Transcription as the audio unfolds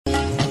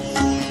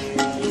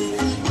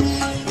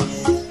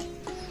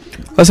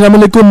अस्सलाम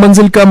वालेकुम।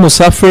 मंजिल का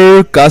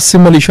मुसाफिर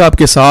कासिम अली शाह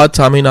आपके साथ।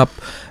 सामीन, आप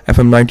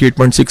FM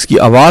 98.6 की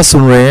आवाज़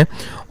सुन रहे हैं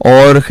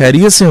और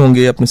खैरियत से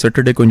होंगे, अपने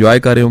सैटरडे को एंजॉय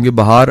कर रहे होंगे।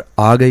 बाहर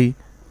आ गई,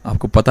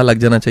 आपको पता लग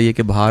जाना चाहिए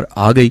कि बाहर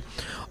आ गई,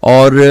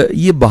 और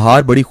ये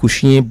बाहर बड़ी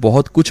खुशियाँ,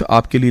 बहुत कुछ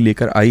आपके लिए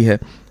लेकर आई है।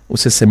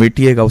 उसे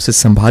समेटिएगा, उसे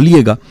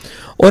संभालिएगा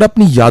और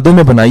अपनी यादों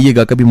में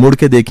बनाइएगा। कभी मुड़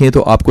के देखें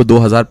तो आपको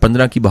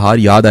 2015 की बाहर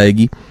याद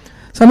आएगी।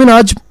 सामीन,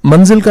 आज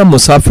मंजिल का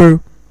मुसाफिर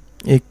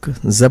एक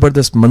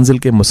ज़बरदस्त मंजिल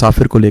के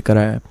मुसाफिर को लेकर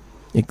आया है,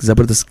 एक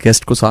ज़बरदस्त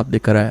गेस्ट को साथ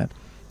लेकर आया है।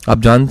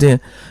 आप जानते हैं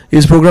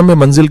इस प्रोग्राम में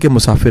मंजिल के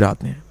मुसाफिर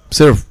आते हैं,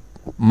 सिर्फ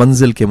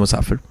मंजिल के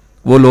मुसाफिर,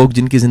 वो लोग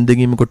जिनकी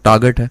ज़िंदगी में कोई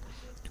टारगेट है,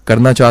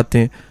 करना चाहते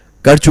हैं,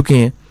 कर चुके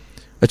हैं,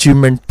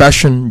 अचीवमेंट,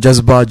 पैशन,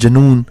 जज्बा,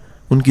 जुनून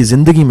उनकी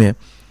ज़िंदगी में।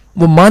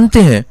 वो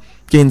मानते हैं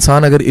कि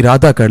इंसान अगर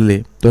इरादा कर ले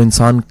तो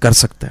इंसान कर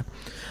सकता है।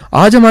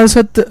 आज हमारे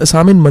साथ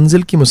सामीन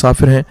मंजिल की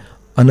मुसाफिर हैं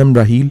अनम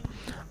राहील।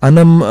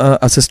 Anam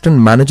assistant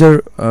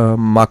manager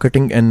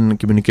marketing and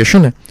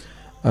communication है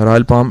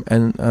Royal Palm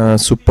and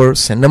Super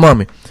Cinema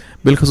में।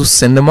 बिलखसूस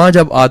सिनेमा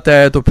जब आता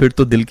है तो फिर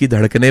तो दिल की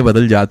धड़कनें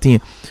बदल जाती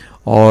हैं।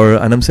 और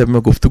अनम से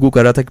मैं गुफ्तगू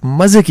कर रहा था, एक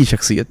मज़े की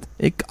शख्सियत,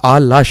 एक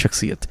आला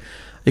शख्सियत,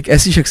 एक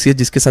ऐसी शख्सियत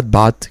जिसके साथ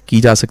बात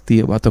की जा सकती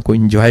है, बातों को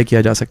इंजॉय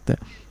किया जा सकता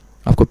है।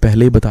 आपको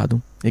पहले ही बता दूं,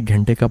 1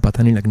 घंटे का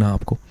पता नहीं लगना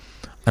आपको।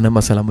 अनम,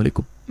 अस्सलाम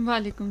वालेकुम।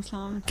 वालेकुम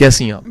सलाम।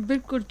 कैसी हैं आप?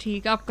 बिल्कुल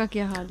ठीक, आपका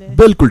क्या हाल है?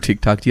 बिल्कुल ठीक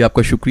ठाक जी,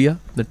 आपका शुक्रिया,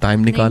 टाइम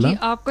निकाला। जी,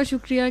 आपका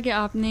शुक्रिया कि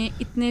आपने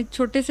इतने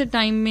छोटे से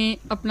टाइम में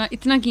अपना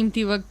इतना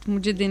कीमती वक्त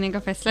मुझे देने का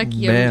फैसला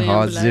किया। मैं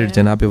हाजिर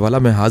जनाबे वाला,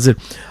 मैं हाजिर।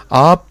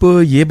 आप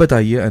ये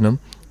बताइए अनम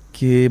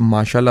कि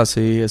माशाल्लाह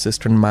से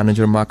assistant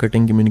manager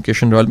marketing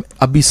communication Royal में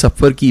अभी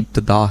सफ़र की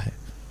इब्तिदा है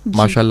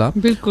माशाल्लाह,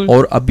 बिल्कुल,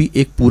 और अभी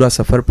एक पूरा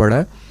सफ़र पड़ा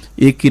है,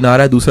 एक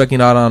किनारा है, दूसरा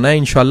किनारा आना है।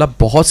 इंशाल्लाह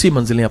बहुत सी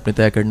मंजिलें आपने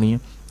तय करनी है।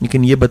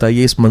 लेकिन ये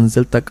बताइए, इस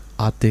मंजिल तक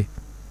आते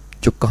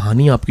जो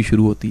कहानी आपकी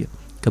शुरू होती है,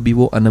 कभी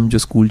वो अनम जो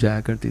स्कूल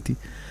जाया करती थी,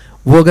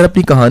 वो अगर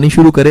अपनी कहानी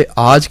शुरू करे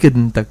आज के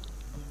दिन तक,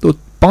 तो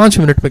 5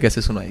 मिनट में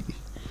कैसे सुनाएगी?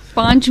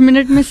 5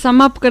 मिनट में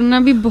सम अप करना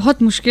भी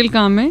बहुत मुश्किल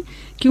काम है,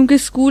 क्योंकि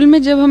स्कूल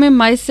में जब हमें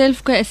माई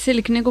सेल्फ का ऐसे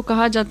लिखने को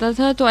कहा जाता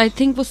था तो आई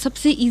थिंक वो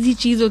सबसे इजी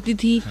चीज़ होती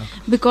थी,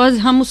 बिकॉज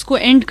हम उसको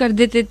एंड कर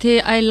देते थे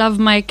I love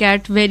my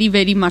cat very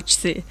very much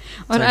से।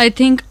 और आई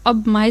थिंक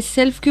अब माई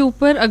सेल्फ के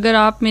ऊपर अगर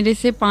आप मेरे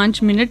से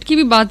 5 मिनट की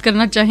भी बात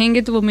करना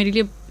चाहेंगे तो वो मेरे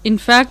लिए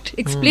इनफैक्ट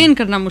एक्सप्लेन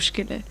करना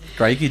मुश्किल है।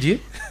 ट्राई कीजिए।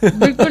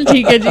 बिल्कुल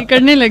ठीक है जी,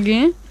 करने लगे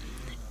हैं।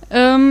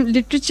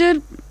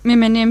 लिटरेचर में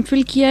मैंने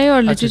एमफिल किया है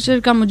और लिटरेचर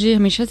का मुझे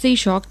हमेशा से ही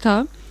शौक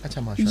था।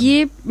 अच्छा,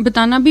 ये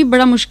बताना भी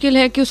बड़ा मुश्किल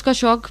है कि उसका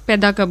शौक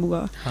पैदा कब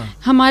हुआ।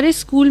 हमारे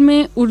स्कूल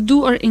में उर्दू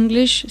और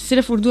इंग्लिश,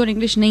 सिर्फ उर्दू और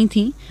इंग्लिश नहीं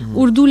थी,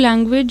 Urdu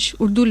language,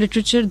 Urdu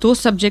literature 2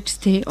 subjects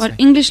थे और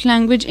इंग्लिश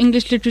लैंग्वेज,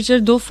 इंग्लिश लिटरेचर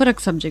 2 फर्क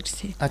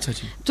सब्जेक्ट्स थे। अच्छा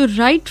जी। तो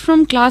right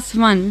from class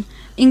 1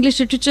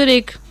 English literature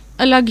एक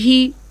अलग ही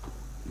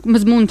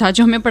मजमून था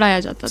जो हमें पढ़ाया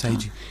जाता था,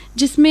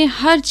 जिसमें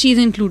हर चीज़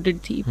इंक्लूडेड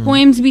थी,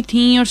 पोएम्स भी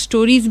थी और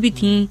स्टोरीज भी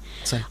थी।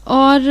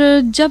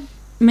 और जब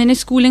मैंने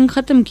स्कूलिंग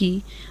ख़त्म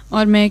की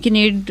और मैं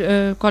किनेड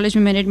कॉलेज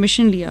में मैंने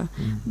एडमिशन लिया,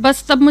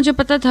 बस तब मुझे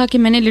पता था कि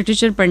मैंने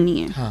लिटरेचर पढ़नी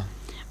है।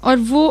 और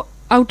वो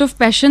आउट ऑफ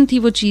पैशन थी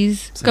वो चीज़,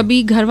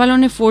 कभी घर वालों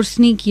ने फोर्स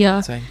नहीं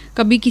किया,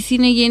 कभी किसी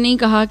ने ये नहीं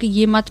कहा कि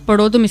ये मत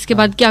पढ़ो, तुम इसके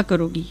बाद क्या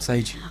करोगी।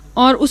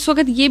 और उस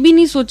वक्त ये भी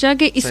नहीं सोचा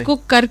कि इसको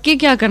करके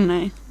क्या करना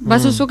है,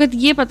 बस उस वक्त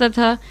ये पता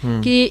था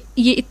कि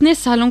ये इतने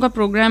सालों का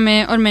प्रोग्राम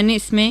है और मैंने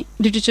इसमें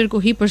लिटरेचर को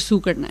ही परस्यू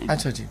करना है।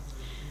 अच्छा जी।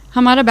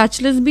 हमारा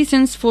बैचलर्स भी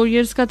सिंस 4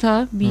 years का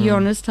था, BA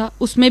ऑनर्स था,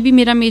 उसमें भी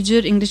मेरा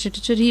मेजर इंग्लिश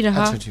लिटरेचर ही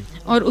रहा।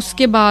 और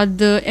उसके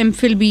बाद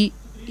एमफिल भी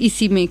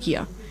इसी में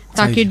किया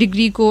ताकि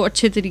डिग्री को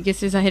अच्छे तरीके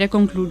से ज़ाहिर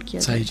कंक्लूड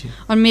किया जाए।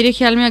 और मेरे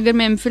ख्याल में अगर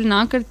मैं एमफिल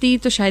ना करती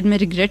तो शायद मैं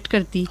रिग्रेट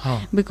करती,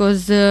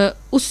 बिकॉज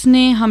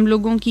उसने हम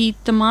लोगों की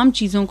तमाम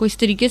चीज़ों को इस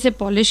तरीके से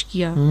पॉलिश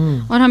किया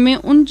और हमें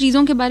उन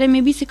चीज़ों के बारे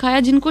में भी सिखाया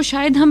जिनको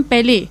शायद हम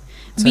पहले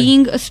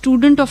being a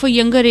student of a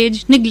younger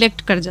age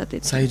neglect कर जाते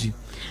थे। सही जी।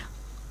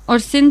 और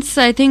सिंस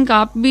आई थिंक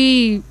आप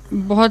भी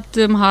बहुत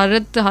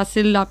महारत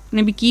हासिल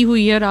आपने भी की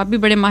हुई है और आप भी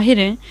बड़े माहिर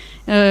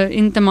हैं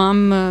इन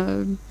तमाम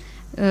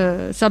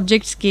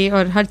सब्जेक्ट्स के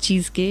और हर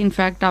चीज़ के,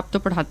 इनफैक्ट आप तो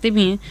पढ़ाते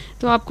भी हैं,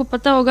 तो आपको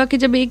पता होगा कि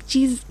जब एक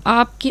चीज़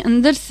आपके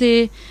अंदर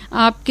से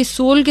आपके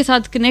सोल के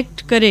साथ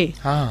कनेक्ट करे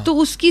तो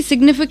उसकी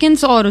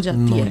सिग्निफिकेंस और हो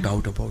जाती है। नो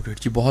डाउट अबाउट इट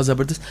जी, बहुत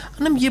ज़बरदस्त।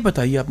 अनम, ये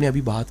बताइए, आपने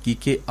अभी बात की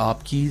कि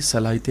आपकी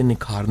सलाहियतें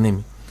निखारने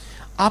में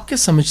आप क्या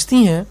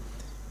समझती हैं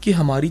कि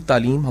हमारी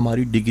तालीम,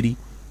 हमारी डिग्री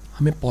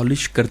हमें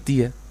पॉलिश करती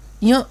है,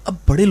 या अब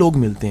बड़े लोग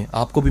मिलते हैं,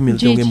 आपको भी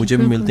मिलते होंगे, मुझे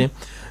भी मिलते हैं,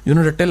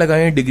 जिन्होंने रट्टे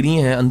लगाए हैं, डिग्री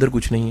हैं, अंदर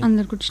कुछ नहीं है,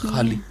 अंदर कुछ नहीं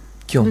खाली है।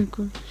 क्यों?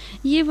 बिल्कुल,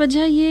 ये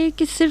वजह ये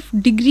कि सिर्फ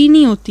डिग्री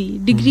नहीं होती,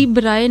 डिग्री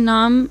बराए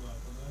नाम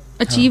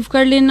अचीव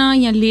कर लेना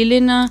या ले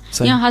लेना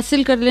या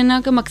हासिल कर लेना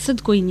का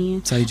मकसद कोई नहीं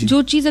है।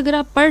 जो चीज़ अगर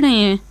आप पढ़ रहे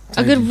हैं,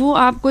 अगर वो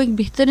आपको एक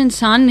बेहतर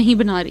इंसान नहीं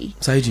बना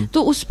रही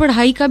तो उस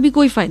पढ़ाई का भी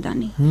कोई फायदा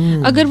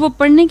नहीं। अगर वो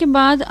पढ़ने के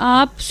बाद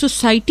आप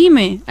सोसाइटी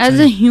में एज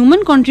ए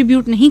ह्यूमन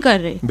कंट्रीब्यूट नहीं कर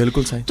रहे,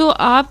 बिल्कुल सही, तो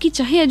आपकी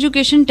चाहे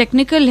एजुकेशन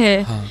टेक्निकल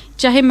है,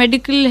 चाहे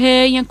मेडिकल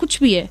है या कुछ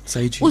भी है,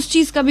 उस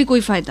चीज़ का भी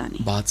कोई फायदा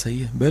नहीं। बात सही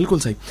है, बिल्कुल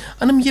सही।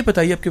 अनम, ये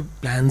बताइए आपके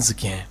प्लान्स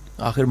क्या हैं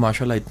आखिर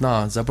माशाल्लाह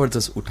इतना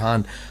ज़बरदस्त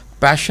उठान,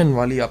 पैशन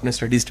वाली आपने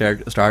स्टडी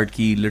स्टार्ट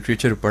की,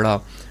 लिटरेचर पढ़ा,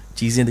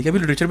 चीज़ें देखी। अभी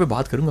लिटरेचर पे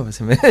बात करूंगा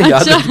वैसे मैं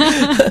याद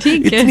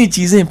इतनी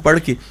चीज़ें पढ़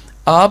के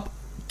आप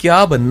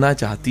क्या बनना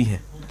चाहती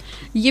हैं?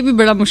 ये भी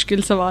बड़ा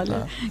मुश्किल सवाल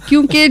है,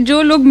 क्योंकि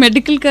जो लोग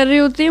मेडिकल कर रहे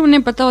होते हैं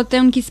उन्हें पता होता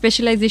है उनकी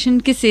स्पेशलाइजेशन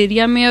किस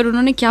एरिया में और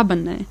उन्होंने क्या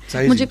बनना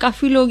है। मुझे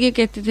काफ़ी लोग ये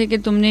कहते थे कि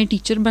तुमने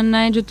टीचर बनना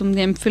है जो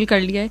तुमने एमफिल कर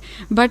लिया है,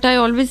 बट आई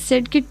ऑलवेज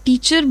सेड कि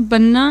टीचर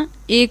बनना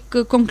एक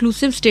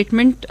कंक्लूसिव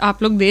स्टेटमेंट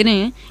आप लोग दे रहे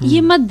हैं,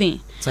 ये मत दें,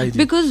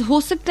 बिकॉज हो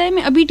सकता है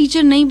मैं अभी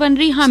टीचर नहीं बन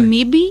रही, हाँ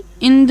maybe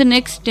in the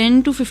next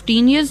 10 to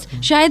 15 years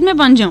शायद मैं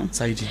बन जाऊं,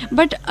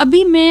 बट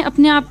अभी मैं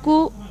अपने आप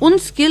को उन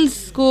स्किल्स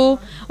को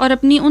और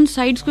अपनी उन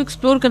साइड्स को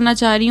एक्सप्लोर करना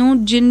चाह रही हूँ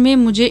जिनमें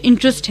मुझे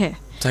इंटरेस्ट है,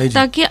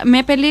 ताकि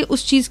मैं पहले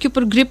उस चीज़ के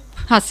ऊपर ग्रिप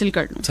हासिल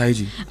कर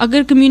लूं।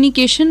 अगर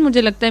कम्युनिकेशन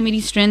मुझे लगता है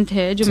मेरी स्ट्रेंथ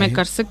है जो मैं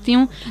कर सकती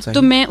हूँ,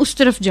 तो मैं उस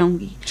तरफ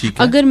जाऊंगी।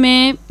 अगर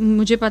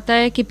मुझे पता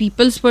है कि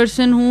पीपल्स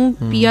पर्सन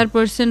हूँ, PR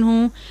पर्सन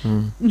हूँ,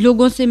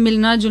 लोगों से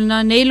मिलना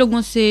जुलना, नए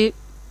लोगों से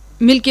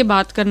मिल के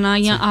बात करना,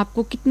 या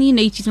आपको कितनी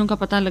नई चीज़ों का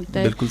पता लगता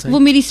है, वो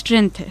मेरी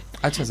स्ट्रेंथ है।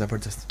 अच्छा,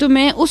 जबरदस्त। तो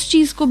मैं उस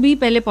चीज़ को भी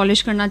पहले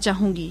पॉलिश करना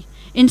चाहूंगी,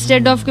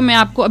 इंस्टेड ऑफ कि मैं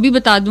आपको अभी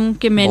बता दूं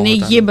कि मैंने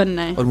ये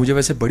बनना है। और मुझे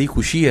वैसे बड़ी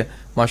खुशी है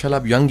माशाल्लाह,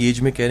 आप यंग एज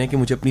में कह रहे हैं कि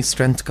मुझे अपनी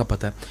स्ट्रेंथ का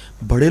पता है।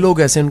 बड़े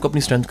लोग ऐसे, उनको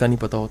अपनी स्ट्रेंथ का नहीं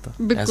पता होता,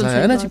 ऐसा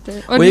है ना जी।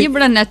 और ये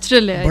बड़ा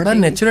नेचुरल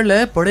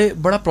है,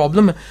 बड़ा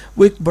प्रॉब्लम है।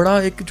 वो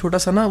एक छोटा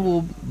सा ना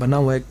वो बना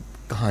हुआ है,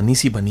 कहानी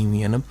सी बनी हुई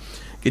है ना,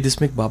 कि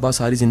जिसमें एक बाबा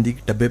सारी जिंदगी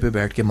डब्बे पे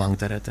बैठ के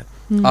मांगता रहता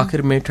है,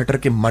 आखिर में ठटर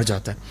के मर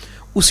जाता है।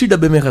 उसी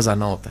डब्बे में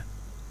खजाना होता है,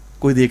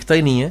 कोई देखता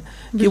ही नहीं है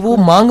कि वो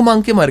मांग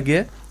मांग के मर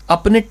गया,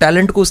 अपने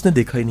टैलेंट को उसने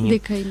देखा ही नहीं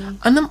है।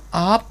 अनम,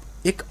 आप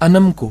एक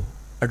अनम को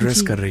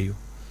एड्रेस कर रही हो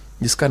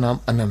जिसका नाम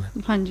अनम है।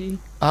 हाँ जी।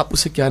 आप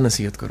उसे क्या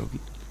नसीहत करोगी?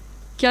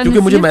 क्योंकि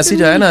मुझे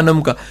मैसेज आया ना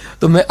अनम का,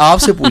 तो मैं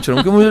आपसे पूछ रहा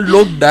हूँ कि मुझे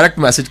लोग डायरेक्ट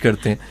मैसेज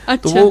करते हैं। अच्छा।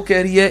 तो वो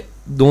कह रही है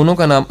दोनों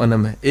का नाम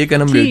अनम है, एक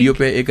अनम रेडियो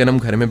पे, एक अनम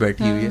घर में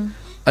बैठी हुई है।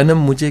 अनम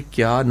मुझे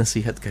क्या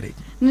नसीहत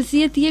करेगी?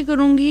 नसीहत ये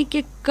करूंगी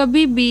कि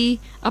कभी भी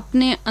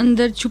अपने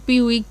अंदर छुपी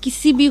हुई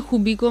किसी भी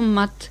खूबी को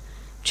मत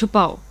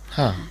छुपाओ।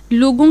 हाँ।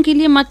 लोगों के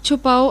लिए मत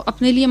छुपाओ,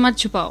 अपने लिए मत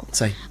छुपाओ।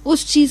 सही।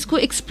 उस चीज को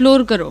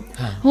एक्सप्लोर करो।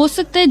 हाँ। हो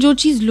सकता है जो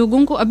चीज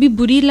लोगों को अभी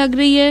बुरी लग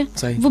रही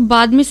है वो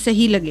बाद में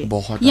सही लगे,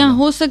 या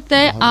हो सकता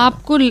है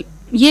आपको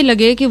ये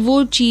लगे कि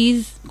वो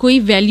चीज कोई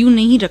वैल्यू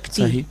नहीं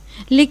रखती,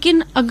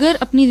 लेकिन अगर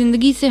अपनी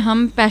जिंदगी से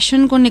हम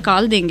पैशन को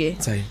निकाल देंगे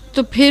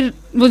तो फिर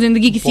वो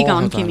जिंदगी किसी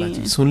काम की नहीं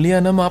है। सुन लिया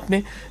अनम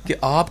आपने कि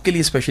आपके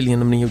लिए स्पेशली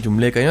अनम ने ये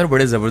जुमले कहे और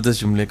बड़े जबरदस्त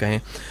जुमले कहे।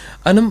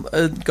 अनम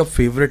का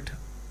फेवरेट,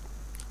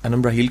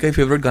 अनम राहील का ही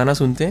फेवरेट गाना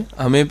सुनते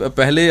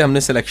हैं।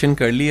 हमने सिलेक्शन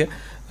कर ली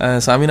है।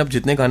 सामिन आप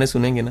जितने गाने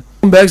सुनेंगे ना,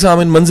 बैग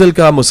सामिन मंजिल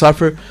का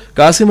मुसाफिर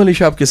कासिम अली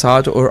शाह के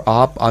साथ, और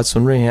आप आज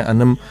सुन रहे हैं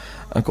अनम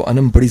को।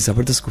 अनम बड़ी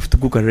ज़बरदस्त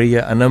गुफ्तगू कर रही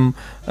है। अनम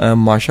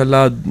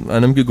माशाल्लाह,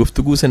 अनम की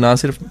गुफ्तगू से ना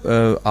सिर्फ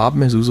आप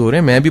महसूस हो रहे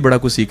हैं, मैं भी बड़ा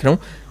कुछ सीख रहा हूँ।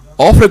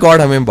 ऑफ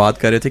रिकॉर्ड हमें बात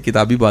कर रहे थे,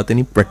 किताबी बातें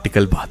नहीं,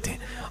 प्रैक्टिकल बातें।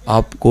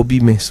 आपको भी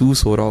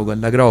महसूस हो रहा होगा,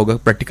 लग रहा होगा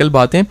प्रैक्टिकल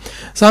बातें।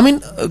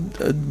 सामिन,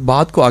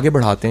 बात को आगे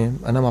बढ़ाते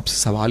हैं। अनम आपसे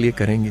सवाल ये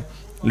करेंगे,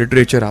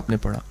 लिटरेचर आपने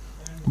पढ़ा,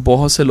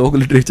 बहुत से लोग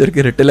लिटरेचर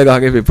के रट्टे लगा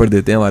के पेपर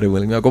देते हैं हमारे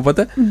मुल्क में, आपको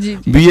पता है।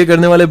 BA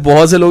करने वाले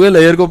बहुत से लोग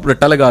लेयर को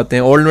रट्टा लगाते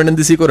हैं, ओल्ड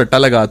मैडन को रट्टा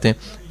लगाते हैं।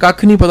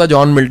 कख नहीं पता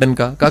जॉन मिल्टन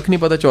का, कख नहीं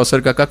पता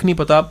चौसर का, कख नहीं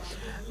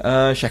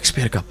पता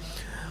शेक्सपियर का।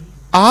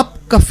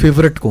 आपका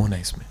फेवरेट कौन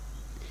है इसमें?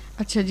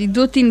 अच्छा जी,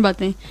 2-3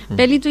 बातें।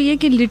 पहली तो ये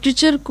कि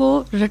लिटरेचर को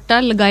रट्टा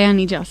लगाया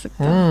नहीं जा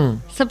सकता,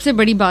 सबसे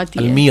बड़ी बात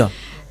ये अलमिया,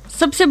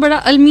 सबसे बड़ा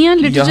अलमिया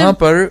लिटरेचर। यहाँ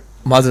पर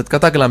माजरत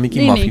कता कलामी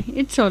की माफी,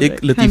 एक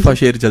लतीफा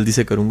शेर जल्दी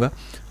से करूंगा।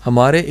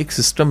 हमारे एक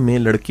सिस्टम में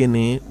लड़के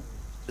ने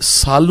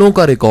सालों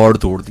का रिकॉर्ड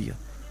तोड़ दिया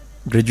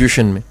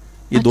ग्रेजुएशन में।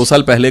 ये 2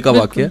 साल पहले का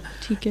वाकया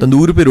है।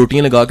 तंदूर पे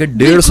रोटियां लगा के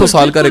 150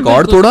 साल का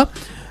रिकॉर्ड तोड़ा।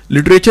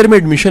 लिटरेचर में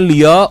एडमिशन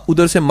लिया,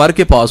 उधर से मर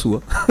के पास हुआ।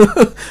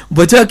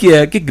 वजह क्या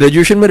है कि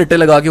ग्रेजुएशन में रट्टे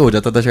लगा के हो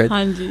जाता था शायद।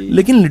 हाँ,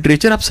 लेकिन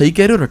लिटरेचर, आप सही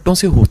कह रहे हो, रट्टों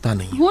से होता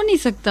नहीं, हो नहीं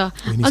सकता।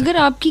 अगर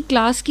आपकी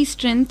क्लास की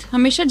स्ट्रेंथ,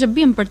 हमेशा जब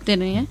भी हम पढ़ते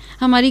रहे हैं,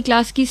 हमारी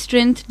क्लास की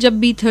स्ट्रेंथ जब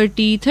भी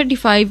 30,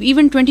 35,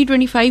 इवन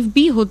 20-25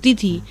 भी होती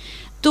थी,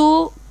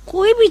 तो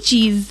कोई भी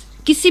चीज,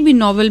 किसी भी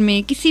नॉवल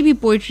में, किसी भी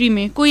पोइट्री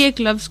में, कोई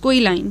एक लफ्ज, कोई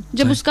लाइन,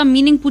 जब उसका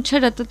मीनिंग पूछा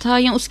जाता था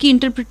या उसकी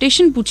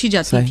इंटरप्रिटेशन पूछी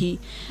जाती थी,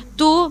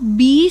 तो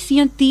 20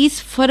 या 30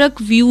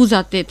 फर्क व्यूज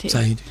आते थे।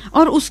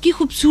 और उसकी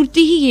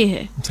खूबसूरती ही ये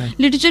है,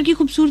 लिटरेचर की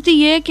खूबसूरती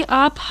ये है कि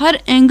आप हर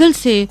एंगल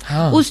से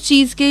उस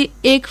चीज के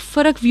एक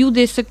फर्क व्यू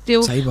दे सकते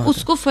हो,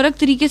 उसको फर्क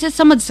तरीके से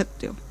समझ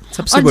सकते हो।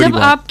 और जब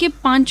आपके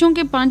पांचों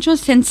के पांचों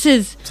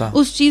सेंसेस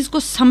उस चीज को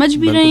समझ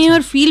भी रहे हैं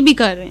और फील भी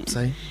कर रहे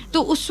हैं,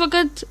 तो उस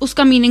वक्त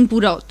उसका मीनिंग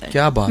पूरा होता है।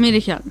 क्या बात, मेरे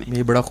ख्याल में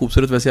ये बड़ा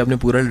खूबसूरत, वैसे आपने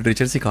पूरा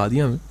लिटरेचर सिखा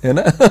दिया हमें, है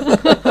ना।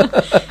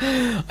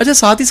 अच्छा,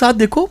 साथ ही साथ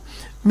देखो,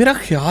 मेरा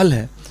ख्याल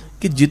है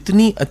कि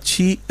जितनी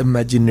अच्छी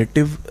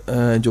इमेजिनेटिव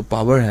जो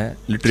पावर है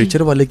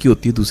लिटरेचर वाले की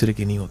होती है, दूसरे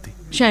की नहीं होती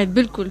शायद।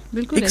 बिल्कुल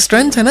बिल्कुल, एक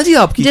स्ट्रेंथ है ना जी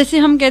आपकी। जैसे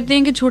हम कहते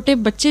हैं कि छोटे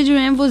बच्चे जो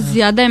हैं वो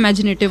ज्यादा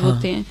इमेजिनेटिव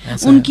होते हैं,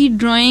 उनकी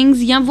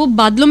ड्राइंग्स या वो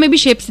बादलों में भी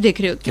शेप्स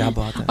देख रहे होते हैं।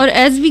 क्या बात है। और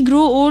एज वी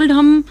ग्रो ओल्ड,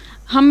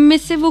 हम में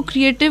से वो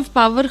क्रिएटिव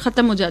पावर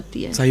खत्म हो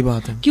जाती है। सही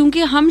बात है।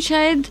 क्योंकि हम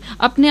शायद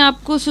अपने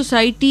आप को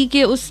सोसाइटी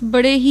के उस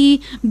बड़े ही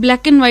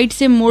ब्लैक एंड वाइट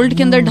से मोल्ड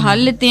के अंदर ढाल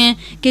लेते हैं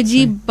कि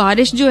जी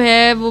बारिश जो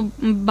है वो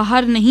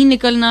बाहर नहीं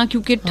निकलना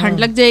क्योंकि ठंड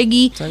लग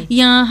जाएगी,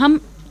 या हम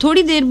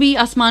थोड़ी देर भी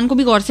आसमान को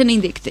भी गौर से नहीं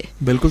देखते।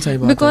 बिल्कुल सही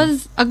बात है। बिकॉज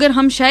अगर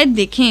हम शायद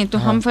देखें तो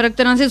हम फर्क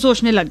तरह से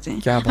सोचने लग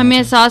जाएं, हमें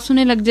एहसास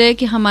होने लग जाए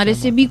कि हमारे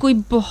से भी कोई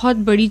बहुत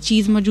बड़ी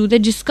चीज मौजूद है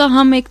जिसका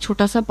हम एक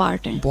छोटा सा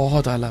पार्ट है।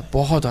 बहुत आला,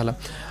 बहुत आला।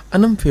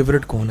 अनम,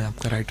 फेवरेट कौन है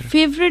आपका राइटर?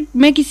 फेवरेट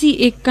मैं किसी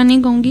एक का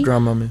नहीं कहूंगी।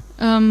 ड्रामा में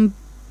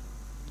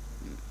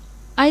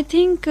आई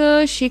थिंक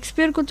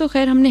शेक्सपियर को तो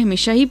खैर हमने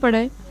हमेशा ही पढ़ा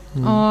है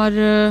और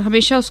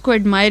हमेशा उसको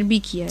एडमायर भी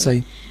किया है।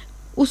 सही।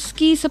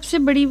 उसकी सबसे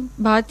बड़ी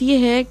बात यह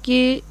है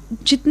कि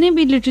जितने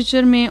भी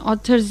लिटरेचर में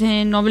ऑथर्स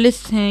हैं,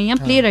 नॉवेलिस्ट हैं या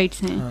प्ले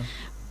राइट्स हैं,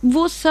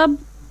 वो सब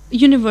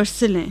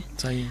यूनिवर्सल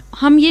हैं।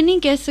 हम ये नहीं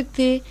कह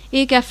सकते।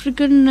 एक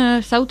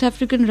अफ्रीकन, साउथ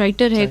अफ्रीकन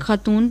राइटर है,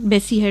 खातून,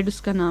 बेसी हेड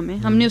उसका नाम है।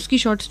 हमने उसकी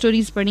शॉर्ट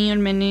स्टोरीज पढ़ी और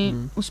मैंने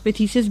उस पे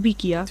थीसिस भी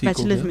किया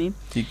बैचलर्स में।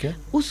 ठीक है।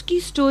 उसकी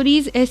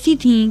स्टोरीज ऐसी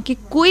थी कि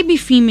कोई भी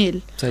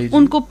फीमेल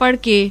उनको पढ़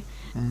के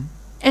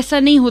ऐसा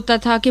नहीं होता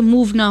था कि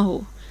मूव ना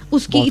हो।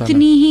 उसकी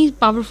इतनी ही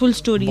पावरफुल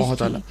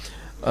स्टोरीज थी।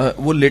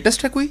 वो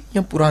लेटेस्ट है कोई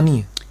या पुरानी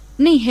है?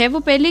 नहीं है, वो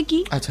पहले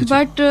की,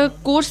 बट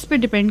कोर्स पे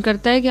डिपेंड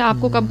करता है कि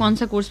आपको कब कौन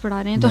सा कोर्स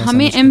पढ़ा रहे हैं। तो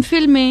हमें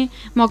एमफिल में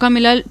मौका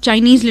मिला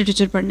चाइनीज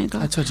लिटरेचर पढ़ने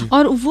का।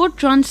 और वो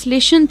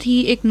ट्रांसलेशन थी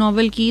एक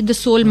नॉवेल की, द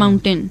सोल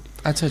माउंटेन।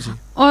 अच्छा जी।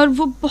 और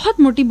वो बहुत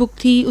मोटी बुक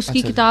थी,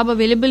 उसकी किताब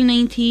अवेलेबल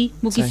नहीं थी,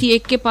 वो किसी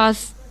एक के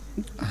पास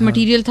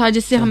मटेरियल था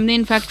जिससे हमने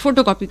इनफैक्ट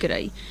फोटोकॉपी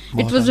कराई।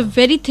 It was a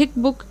very thick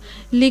book,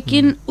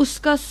 लेकिन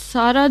उसका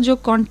सारा जो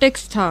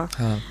कॉन्टेक्स्ट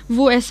था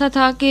वो ऐसा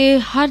था कि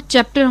हर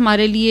चैप्टर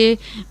हमारे लिए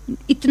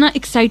इतना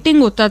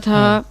एक्साइटिंग होता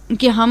था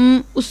कि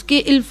हम उसके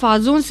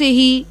अल्फाजों से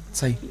ही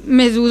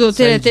महजूज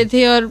होते रहते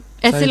थे और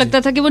ऐसे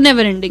लगता था कि वो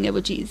नेवर एंडिंग है वो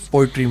चीज।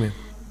 पोएट्री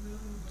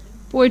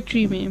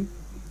में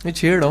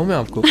छेड़ रहा हूं मैं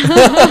आपको।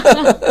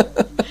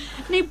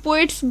 नहीं,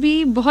 पोएट्स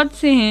भी बहुत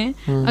से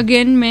हैं।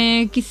 अगेन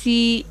मैं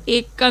किसी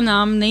एक का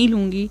नाम नहीं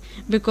लूंगी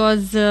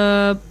बिकॉज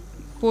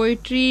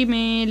पोएट्री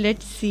में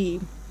लेट्स सी,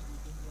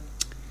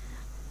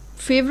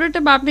 फेवरेट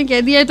अब आपने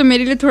कह दिया है तो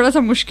मेरे लिए थोड़ा सा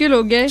मुश्किल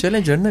हो गया है।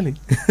 चलें जर्नली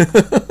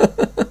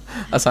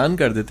आसान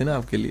कर देते ना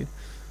आपके लिए।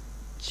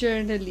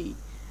 जर्नली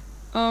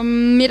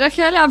मेरा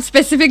ख्याल है आप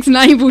स्पेसिफिक्स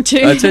ना ही पूछे।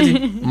 अच्छा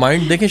जी।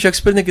 माइंड देखें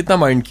शेक्सपियर ने कितना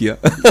माइंड किया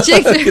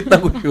कितना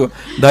कुछ हुआ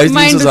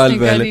 250-300 साल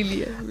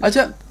पहले।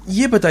 अच्छा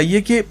ये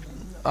बताइए कि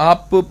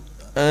आप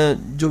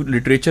जो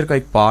लिटरेचर का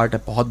एक पार्ट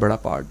है, बहुत बड़ा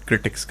पार्ट,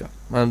 क्रिटिक्स का,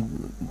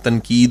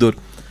 तनकीद, और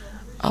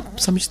आप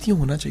समझती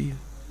होना चाहिए।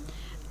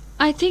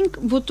 आई थिंक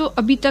वो तो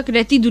अभी तक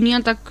रहती दुनिया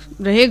तक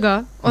रहेगा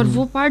और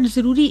वो पार्ट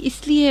जरूरी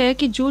इसलिए है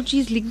कि जो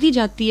चीज लिख दी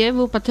जाती है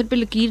वो पत्थर पे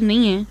लकीर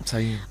नहीं है।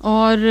 सही है।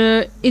 और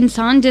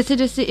इंसान जैसे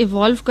जैसे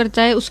इवॉल्व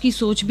करता है उसकी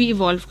सोच भी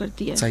इवॉल्व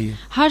करती है। सही है।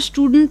 हर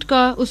स्टूडेंट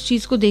का उस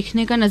चीज को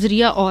देखने का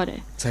नजरिया और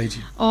है। सही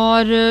जी।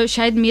 और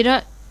शायद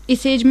मेरा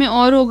इस एज में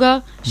और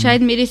होगा,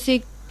 शायद मेरे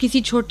से किसी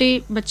छोटे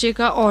बच्चे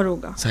का और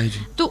होगा। सही जी।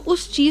 तो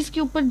उस चीज के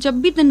ऊपर जब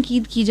भी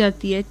तनकीद की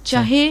जाती है,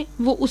 चाहे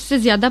वो उससे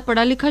ज्यादा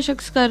पढ़ा लिखा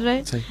शख्स कर रहा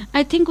है,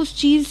 आई थिंक उस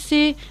चीज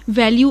से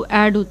वैल्यू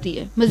ऐड होती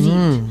है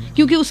मजीद,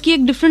 क्योंकि उसकी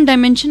एक डिफरेंट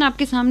डायमेंशन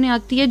आपके सामने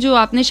आती है जो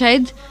आपने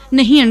शायद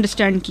नहीं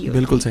अंडरस्टैंड की हो।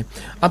 बिल्कुल सही।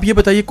 आप ये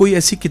बताइए कोई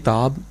ऐसी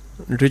किताब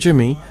लिटरेचर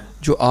में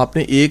जो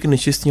आपने एक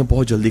नशिस्त या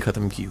बहुत जल्दी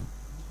खत्म की हो?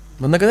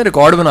 बंदा कहते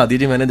रिकॉर्ड बना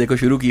दीजिए, मैंने देखो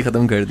शुरू की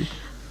खत्म कर दी।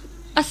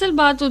 असल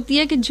बात होती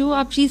है कि जो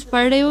आप चीज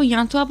पढ़ रहे हो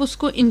या तो आप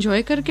उसको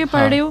एंजॉय करके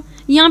पढ़ रहे हो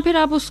या फिर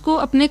आप उसको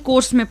अपने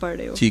कोर्स में पढ़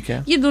रहे हो। ठीक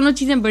है। ये दोनों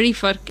चीजें बड़ी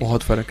फर्क है।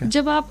 बहुत फर्क है।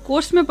 जब आप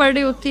कोर्स में पढ़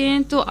रहे होते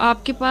हैं तो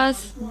आपके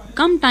पास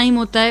कम टाइम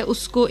होता है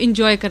उसको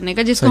एंजॉय करने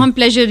का, जिसको हम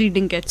प्लेजर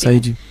रीडिंग कहते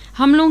हैं। जी।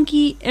 हम लोगों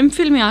की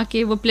एमफिल में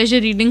आके वो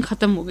प्लेजर रीडिंग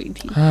खत्म हो गई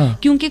थी।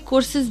 क्योंकि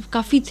कोर्सेज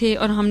काफी थे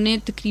और हमने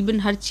तकरीबन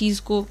हर चीज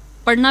को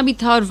पढ़ना भी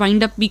था और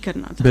वाइंड अप भी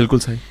करना था। बिल्कुल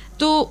सही।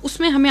 तो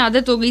उसमें हमें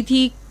आदत हो गई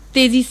थी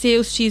तेजी से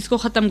उस चीज को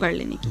खत्म कर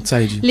लेने की।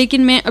 सही जी।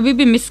 लेकिन मैं अभी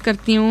भी मिस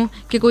करती हूँ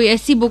कि कोई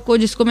ऐसी बुक हो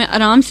जिसको मैं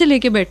आराम से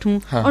लेके बैठूं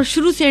और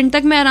शुरू से एंड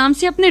तक मैं आराम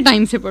से अपने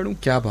टाइम से पढूं।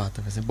 क्या बात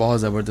है, वैसे बहुत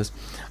जबरदस्त।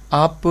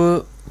 आप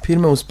फिर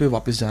मैं उस पर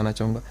वापस जाना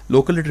चाहूंगा।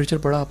 लोकल लिटरेचर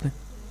पढ़ा आपने?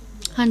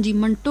 हाँ जी,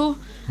 मंटो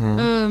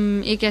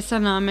एक ऐसा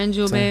नाम है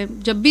जो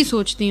मैं जब भी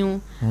सोचती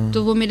हूँ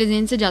तो वो मेरे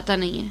ज़हन से जाता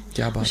नहीं है।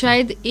 क्या बात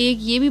शायद एक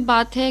ये भी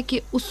बात है कि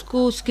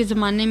उसको उसके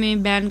ज़माने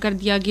में बैन कर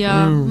दिया गया,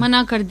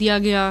 मना कर दिया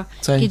गया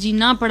कि जी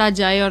ना पढ़ा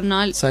जाए और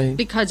ना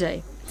लिखा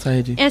जाए।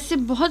 ऐसे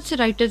बहुत से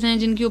राइटर्स हैं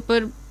जिनके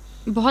ऊपर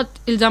बहुत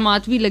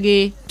इल्जामात भी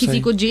लगे, किसी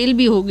को जेल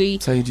भी हो गई,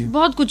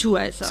 बहुत कुछ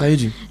हुआ ऐसा।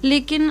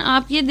 लेकिन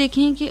आप ये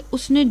देखें कि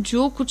उसने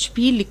जो कुछ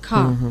भी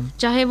लिखा,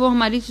 चाहे वो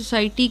हमारी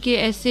सोसाइटी के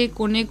ऐसे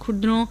कोने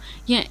खुदरों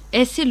या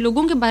ऐसे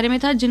लोगों के बारे में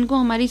था जिनको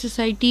हमारी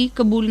सोसाइटी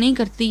कबूल नहीं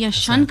करती या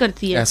शन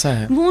करती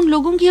है, वो उन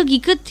लोगों की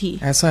हकीकत थी।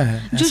 ऐसा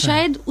है जो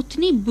शायद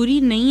उतनी बुरी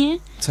नहीं है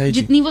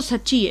जितनी वो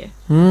सच्ची है।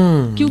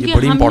 क्योंकि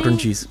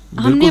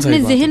हमने अपने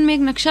जहन में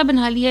एक नक्शा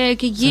बना लिया है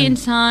कि ये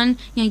इंसान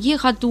या ये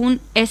खातून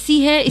ऐसी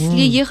है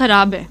इसलिए ये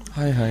खराब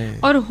है।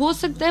 और हो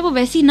सकता है वो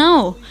वैसी ना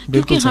हो,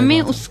 क्योंकि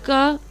हमें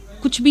उसका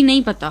कुछ भी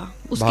नहीं पता,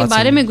 उसके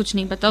बारे में कुछ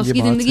नहीं पता,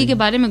 उसकी जिंदगी के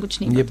बारे में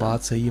कुछ नहीं पता। ये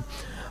बात सही है।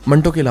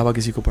 मंटो के अलावा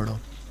किसी को पढ़ा?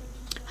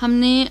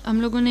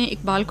 हम लोगों ने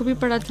इकबाल को भी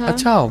पढ़ा था।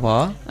 अच्छा,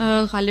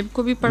 वाह। गालिब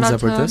को भी पढ़ा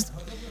था।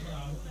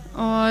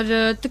 और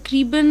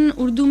तकरीबन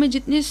उर्दू में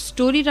जितने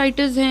स्टोरी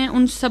राइटर्स हैं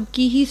उन सब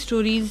की ही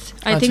stories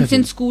I think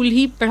since school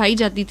ही पढ़ाई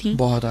जाती थी।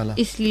 बहुत आला।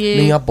 इसलिए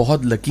नहीं, आप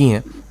बहुत लकी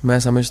हैं। मैं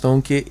समझता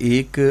हूँ कि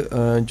एक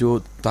जो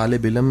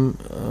तालिब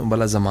इल्म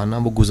वाला ज़माना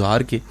वो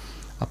गुजार के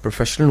आप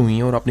प्रोफेशनल हुई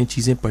हैं और अपनी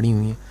चीज़ें पढ़ी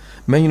हुई हैं।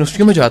 मैं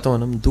यूनिवर्सिटी में जाता हूँ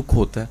ना, दुख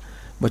होता है,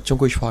 बच्चों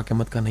को इशफाक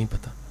अहमद का नहीं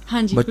पता,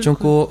 हाँ जी, बच्चों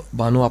को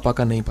बानो आपा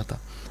का नहीं पता,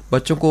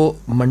 बच्चों को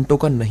मंटो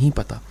का नहीं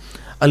पता,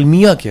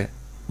 अलमिया क्या है,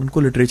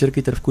 उनको लिटरेचर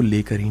की तरफ को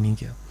लेकर ही नहीं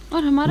गया।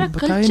 और हमारा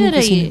कल्चर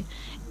है ये,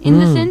 इन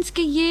द सेंस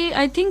कि ये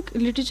आई थिंक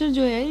लिटरेचर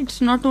जो है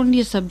it's not only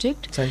a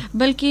subject,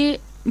 बल्कि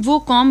वो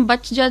कौम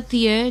बच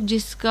जाती है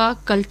जिसका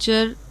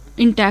कल्चर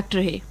इंटैक्ट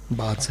रहे।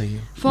 बात सही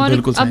है। फॉर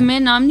अब मैं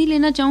नाम नहीं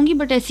लेना चाहूंगी,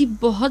 बट ऐसी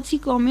बहुत सी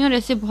कौमें और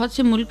ऐसे बहुत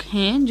से मुल्क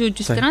हैं जो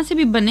जिस तरह से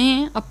भी बने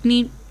हैं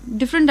अपनी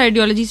डिफरेंट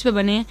आइडियोलॉजीज पे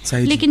बने हैं,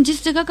 लेकिन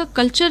जिस जगह का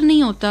कल्चर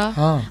नहीं होता,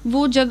 हाँ,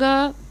 वो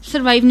जगह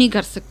सरवाइव नहीं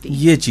कर सकती।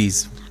 ये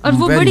चीज, और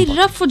वो बड़ी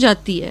रफ हो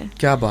जाती है।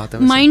 क्या बात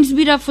है, माइंड्स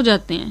भी रफ हो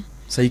जाते हैं।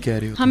 सही कह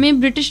रही हो। हमें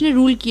ब्रिटिश ने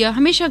रूल किया,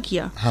 हमेशा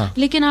किया, हाँ।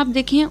 लेकिन आप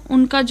देखें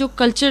उनका जो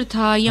कल्चर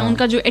था या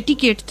उनका जो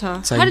एटिकेट था,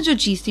 हर जो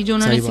चीज थी जो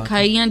उन्होंने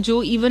सिखाई, या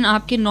जो इवन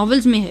आपके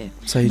नॉवेल्स में है,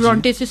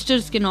 ब्रॉन्टे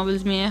सिस्टर्स के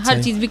नॉवेल्स में है,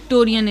 हर चीज,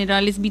 विक्टोरियन एरा,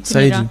 एलिज़ाबेथन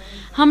एरा,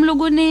 हम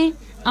लोगों ने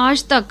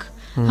आज तक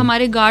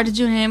हमारे गार्ड्स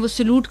जो हैं वो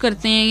सैल्यूट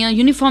करते हैं या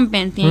यूनिफॉर्म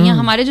पहनते हैं, या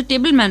हमारे जो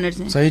टेबल मैनर्स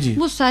हैं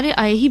वो सारे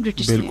आए ही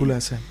ब्रिटिश से। बिल्कुल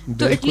ऐसा है।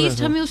 तो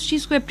एटलीस्ट हमें उस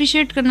चीज को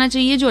अप्रिशिएट करना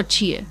चाहिए जो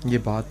अच्छी है। ये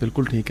बात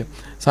बिल्कुल ठीक है।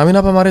 सामिन,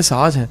 आप हमारे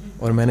साथ हैं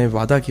और मैंने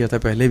वादा किया था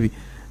पहले भी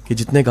कि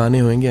जितने गाने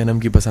होंगे अनम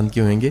की पसंद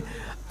के होंगे।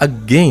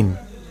 अगेन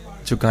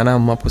जो गाना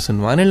हम आपको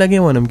सुनवाने लगे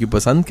वो अनम की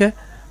पसंद का है।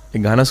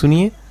 एक गाना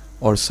सुनिए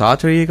और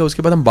साथ रहिएगा।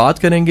 उसके बाद हम बात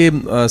करेंगे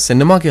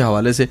सिनेमा के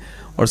हवाले से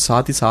और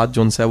साथ ही साथ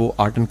जो है वो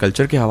आर्ट एंड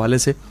कल्चर के हवाले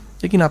से,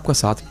 लेकिन आपका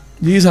साथ।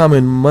 जी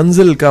सामिन,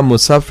 मंजिल का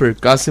मुसाफिर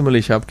कासिम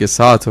अली शाह के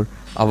साथ और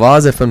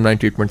आवाज़ FM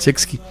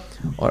 98.6 की,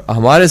 और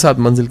हमारे साथ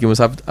मंजिल की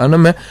मुसाफिर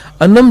अनम है।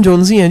 अनम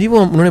जोनसी हैं जी, वो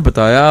उन्होंने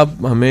बताया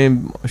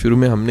हमें शुरू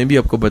में, हमने भी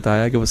आपको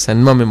बताया कि वो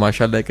सिनेमा में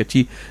माशाल्लाह एक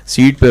अच्छी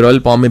सीट पे रॉयल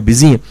पाम में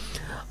बिजी हैं।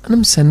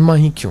 अनम, सिनेमा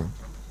ही क्यों?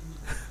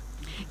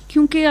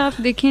 क्योंकि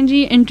आप देखें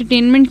जी,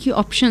 एंटरटेनमेंट की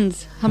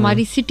ऑप्शंस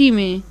हमारी सिटी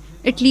में,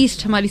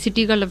 एटलीस्ट हमारी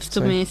सिटी का लफ्ज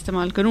तो मैं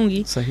इस्तेमाल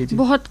करूंगी,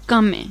 बहुत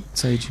कम है।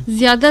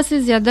 ज्यादा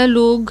से ज्यादा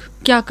लोग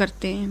क्या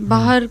करते हैं,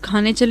 बाहर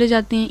खाने चले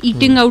जाते हैं।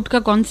 ईटिंग आउट का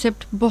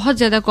कॉन्सेप्ट बहुत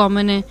ज्यादा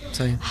कॉमन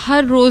है।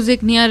 हर रोज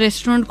एक नया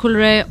रेस्टोरेंट खुल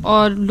रहा है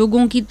और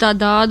लोगों की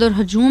तादाद और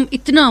हजूम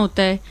इतना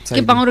होता है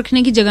कि पाँव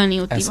रखने की जगह नहीं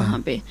होती वहाँ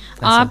पे।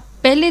 आप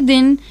पहले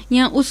दिन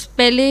या उस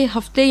पहले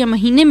हफ्ते या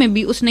महीने में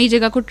भी उस नई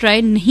जगह को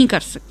ट्राई नहीं कर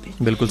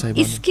सकते। बिल्कुल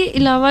सही। इसके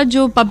अलावा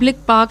जो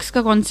पब्लिक पार्क्स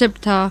का कॉन्सेप्ट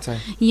था,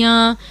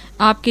 या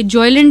आपके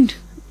जॉयलैंड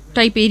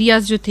टाइप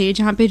एरियाज जो थे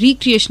जहाँ पे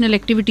रिक्रिएशनल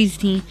एक्टिविटीज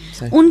थी,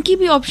 उनकी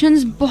भी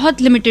ऑप्शंस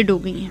बहुत लिमिटेड हो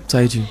गई हैं।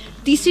 सही जी।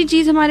 तीसरी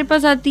चीज हमारे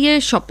पास आती है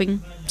शॉपिंग।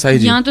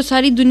 यहाँ तो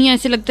सारी दुनिया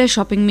ऐसे लगता है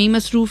शॉपिंग में ही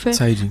मसरूफ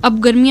है। अब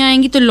गर्मियाँ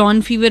आएंगी तो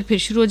लॉन फीवर फिर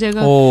शुरू हो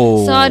जाएगा।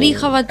 सारी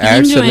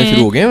खवातीन जो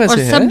हैं और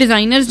सब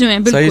डिजाइनर्स जो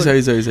हैं,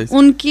 बिल्कुल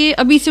उनके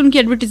अभी से उनकी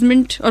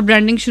एडवर्टाइजमेंट और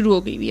ब्रांडिंग शुरू हो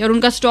गई है और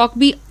उनका स्टॉक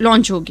भी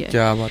लॉन्च हो गया।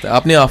 क्या बात है,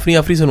 आपने आफरी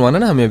आफरी सुनवाना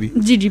ना हमें अभी।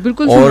 जी जी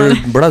बिल्कुल, और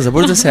बड़ा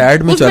जबरदस्त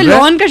एड में चल रहा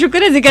है। लॉन का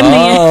शुक्र है जिक्र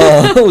नहीं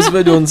है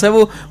उसमें जो है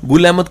वो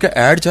गुल अहमद का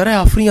एड चल रहा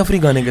है आफरी आफरी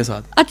गाने के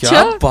साथ।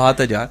 क्या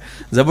बात है यार,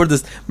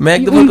 जबरदस्त। मैं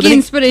एक दफा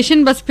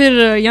इंस्पिरेशन बस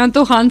फिर यहाँ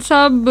तो खान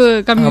साहब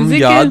का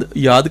म्यूजिक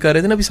याद कर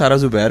रहे थे ना अभी सारा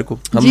जुबैर को,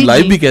 हम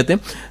लाइव भी कहते हैं।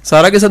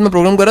 सारा के साथ मैं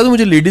प्रोग्राम कर रहा था,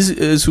 मुझे लेडीज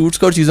सूट्स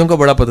का और चीजों का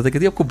बड़ा पता था।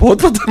 कहती आपको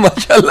बहुत पता है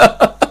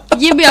माशाल्लाह।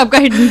 ये भी आपका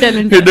हिडन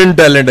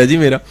टैलेंट है जी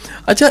मेरा।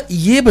 अच्छा,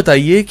 ये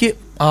बताइए कि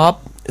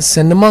आप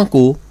सिनेमा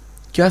को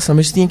क्या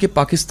समझती हैं कि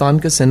पाकिस्तान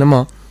का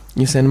सिनेमा,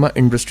 ये सिनेमा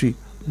इंडस्ट्री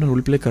अपना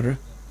रोल प्ले कर रहा है?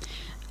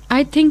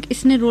 आई थिंक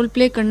इसने रोल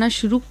प्ले करना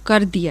शुरू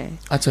कर दिया है।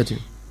 अच्छा जी।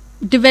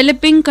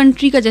 डेवलपिंग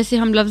कंट्री का जैसे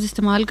हम लफ्ज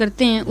इस्तेमाल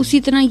करते हैं, उसी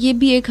तरह ये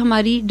भी एक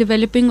हमारी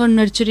डेवलपिंग और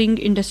नर्चरिंग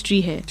इंडस्ट्री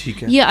है।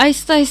 ये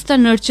आहिस्ता आहिस्ता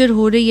नर्चर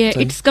हो रही है।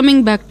 It's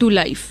coming back to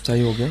life.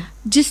 सही हो गया।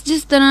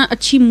 जिस तरह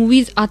अच्छी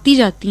मूवीज आती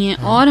जाती हैं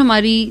और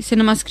हमारी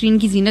सिनेमा स्क्रीन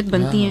की जीनत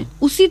बनती हैं,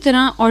 उसी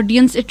तरह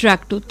ऑडियंस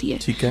अट्रैक्ट होती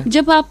है।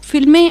 जब आप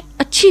फिल्में,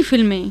 अच्छी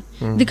फिल्में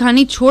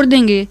दिखानी छोड़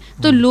देंगे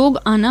तो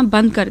लोग आना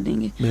बंद कर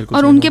देंगे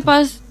और उनके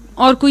पास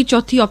और कोई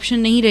चौथी ऑप्शन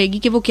नहीं रहेगी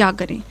कि वो क्या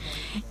करें।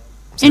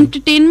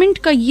 एंटरटेनमेंट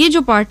का ये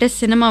जो पार्ट है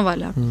सिनेमा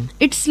वाला,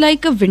 इट्स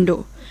लाइक अ विंडो।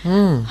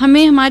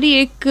 हमें हमारी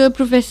एक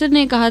प्रोफेसर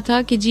ने कहा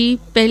था कि जी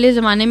पहले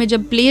जमाने में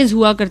जब प्लेज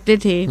हुआ करते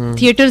थे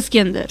थिएटर्स के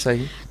अंदर,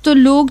 तो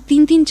लोग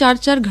 3-3,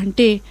 4-4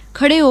 घंटे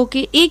खड़े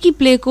होके एक ही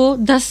प्ले को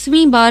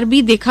 10वीं बार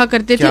भी देखा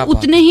करते थे,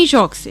 उतने ही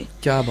शौक से।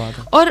 क्या बात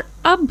है। और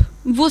अब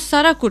वो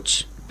सारा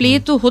कुछ प्ले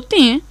तो होते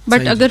हैं,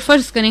 बट अगर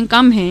फर्ज करें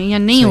कम है या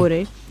नहीं हो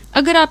रहे,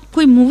 अगर आप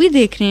कोई मूवी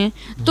देख रहे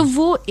हैं तो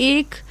वो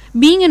एक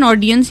बीइंग एन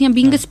ऑडियंस या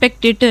बीइंग अ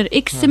स्पेक्टेटर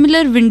एक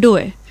सिमिलर विंडो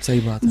है। सही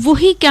बात है।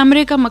 वही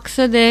कैमरे का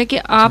मकसद है कि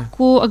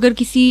आपको अगर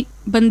किसी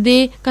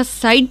बंदे का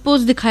साइड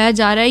पोज दिखाया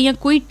जा रहा है या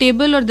कोई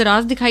टेबल और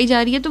दराज दिखाई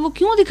जा रही है तो वो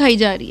क्यों दिखाई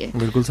जा रही है,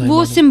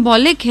 वो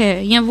सिंबॉलिक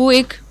है या वो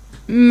एक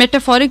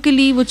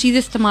मेटाफोरिकली वो चीज़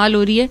इस्तेमाल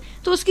हो रही है,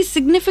 तो उसकी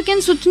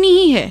सिग्निफिकेंस उतनी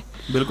ही है।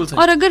 बिल्कुल सही।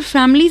 और अगर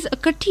फैमिलीज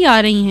इकट्ठी आ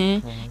रही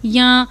हैं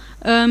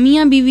या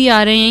मियाँ बीवी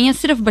आ रहे हैं या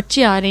सिर्फ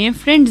बच्चे आ रहे हैं,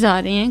 फ्रेंड्स आ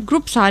रहे हैं,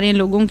 ग्रुप्स आ रहे हैं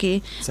लोगों के,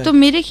 तो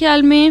मेरे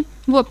ख्याल में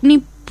वो अपनी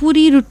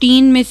पूरी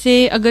रूटीन में से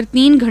अगर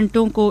 3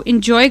 घंटों को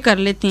एंजॉय कर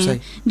लेते हैं,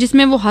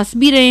 जिसमें वो हंस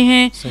भी रहे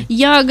हैं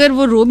या अगर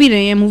वो रो भी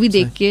रहे हैं मूवी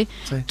देख के,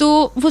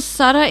 तो वो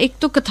सारा एक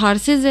तो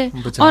कथारसिस है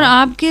और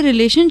आपके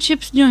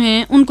रिलेशनशिप्स जो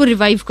हैं उनको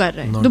रिवाइव कर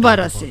रहे हैं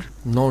दोबारा से।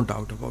 नो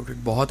डाउट अबाउट इट,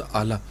 बहुत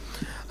आला।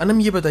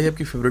 अनम ये बताइए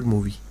आपकी फेवरेट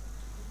मूवी।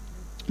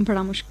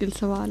 बड़ा मुश्किल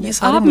सवाल है,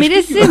 आप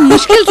मेरे से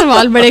मुश्किल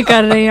सवाल बड़े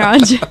कर रहे हैं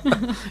आज।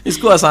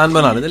 इसको आसान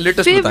बना लेते हैं।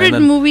 लेटेस्ट फेवरेट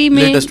मूवी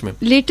में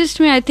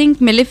लेटेस्ट में आई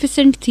थिंक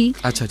मेलेफिसेंट थी।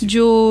 अच्छा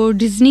जो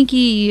डिज्नी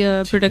की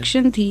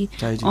प्रोडक्शन थी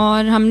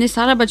और हमने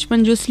सारा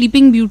बचपन जो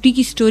स्लीपिंग ब्यूटी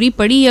की स्टोरी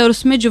पढ़ी है और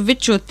उसमें जो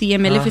विच होती है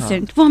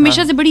मेलेफिसेंट, वो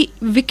हमेशा से बड़ी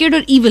विकेड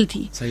और ईवल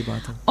थी। सही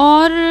बात है।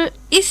 और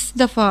इस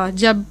दफा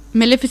जब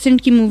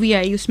मेलेफिसेंट की मूवी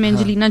आई, उसमें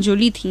एंजेलिना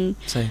जोली थी,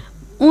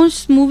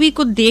 उस मूवी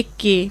को देख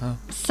के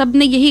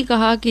सबने यही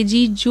कहा कि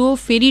जी जो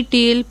फेरी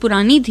टेल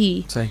पुरानी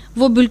थी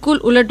वो बिल्कुल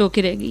उलट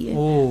होके रह गई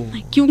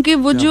है, क्योंकि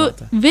वो जो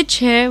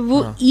विच है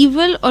वो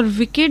ईवल और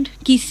विकेड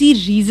किसी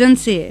रीजन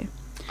से है।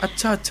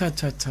 अच्छा अच्छा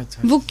अच्छा अच्छा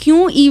अच्छा। वो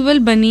क्यों ईवल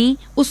बनी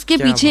उसके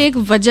पीछे एक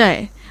वजह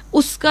है,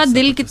 उसका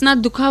दिल कितना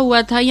दुखा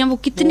हुआ था या वो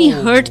कितनी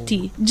हर्ट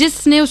थी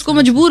जिसने उसको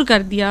मजबूर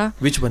कर दिया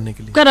विच बनने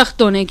के लिए,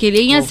 करख्त होने के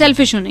लिए या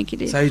सेल्फिश होने के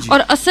लिए, और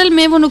असल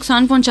में वो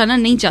नुकसान पहुंचाना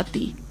नहीं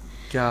चाहती।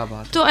 क्या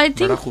बात। तो आई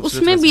थिंक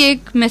उसमें भी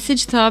एक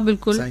मैसेज था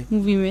बिल्कुल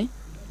मूवी में।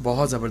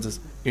 बहुत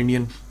जबरदस्त।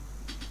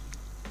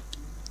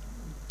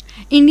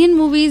 इंडियन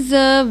मूवीज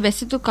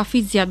वैसे तो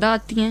काफी ज्यादा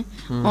आती हैं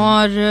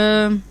और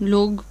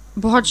लोग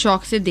बहुत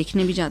शौक से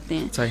देखने भी जाते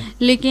हैं,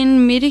 लेकिन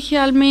मेरे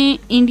ख्याल में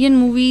इंडियन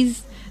मूवीज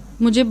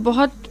मुझे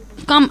बहुत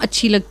कम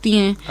अच्छी लगती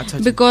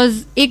हैं बिकॉज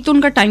एक तो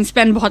उनका टाइम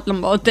स्पैन बहुत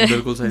लंबा होता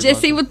है।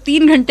 जैसे ही वो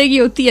 3 घंटे की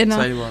होती है ना,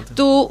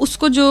 तो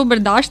उसको जो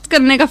बर्दाश्त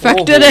करने का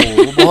फैक्टर है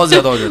वो बहुत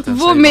ज्यादा हो जाता है।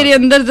 वो मेरे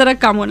अंदर जरा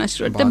कम होना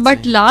शुरू होता है।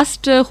 बट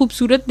लास्ट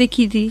खूबसूरत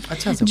देखी थी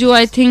जो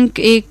आई थिंक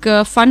एक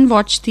फन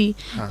वॉच थी,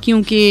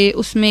 क्योंकि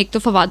उसमें एक तो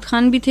फवाद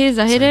खान भी थे,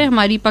 जाहिर है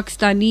हमारी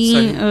पाकिस्तानी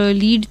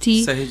लीड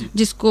थी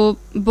जिसको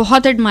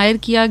बहुत एडमायर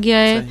किया गया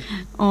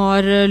है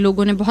और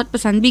लोगों ने बहुत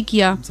पसंद भी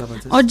किया।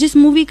 और जिस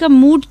मूवी का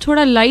मूड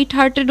थोड़ा लाइट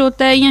हार्टेड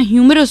होता है या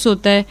ह्यूमरस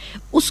होता है,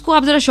 उसको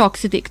आप जरा शौक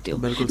से देखते हो,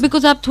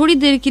 बिकॉज आप थोड़ी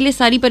देर के लिए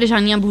सारी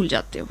परेशानियां भूल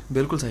जाते हो।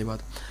 बिल्कुल सही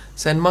बात।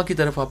 सिनेमा की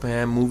तरफ आप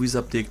हैं, मूवीज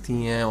आप देखती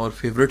हैं और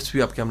फेवरेट्स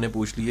भी आपके हमने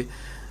पूछ लिए।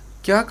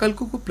 क्या कल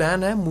को कोई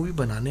प्लान है मूवी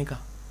बनाने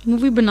का?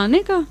 मूवी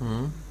बनाने का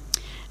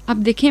अब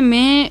देखें,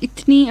 मैं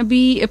इतनी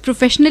अभी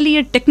प्रोफेशनली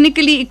या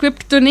टेक्निकली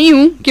इक्विप्ड तो नहीं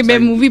हूँ कि मैं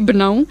मूवी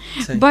बनाऊं,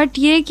 बट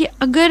ये कि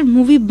अगर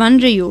मूवी बन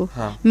रही हो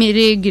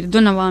मेरे गिरदो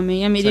नवा में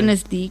या मेरे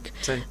नज़दीक,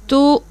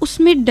 तो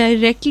उसमें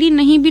डायरेक्टली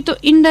नहीं भी तो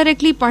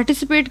इनडायरेक्टली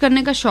पार्टिसिपेट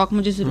करने का शौक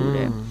मुझे ज़रूर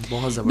है,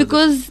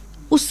 बिकॉज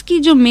उसकी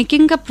जो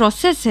मेकिंग का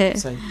प्रोसेस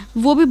है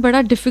वो भी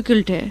बड़ा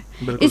डिफिकल्ट है,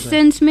 इस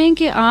सेंस में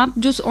कि आप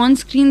जो ऑन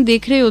स्क्रीन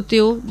देख रहे होते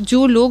हो,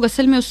 जो लोग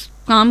असल में उस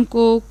काम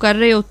को कर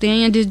रहे होते हैं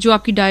या जो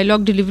आपकी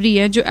डायलॉग डिलीवरी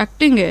है, जो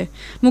एक्टिंग है,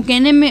 वो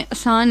कहने में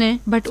आसान है,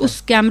 बट उस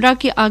कैमरा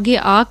के आगे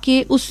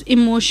आके उस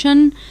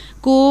इमोशन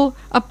को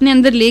अपने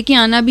अंदर लेके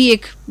आना भी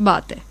एक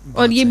बात है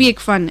और ये भी एक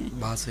फन है।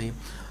 बात सही।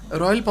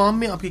 रॉयल पाम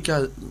में आपकी क्या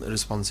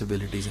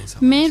रिस्पॉन्सिबिलिटीज हैं?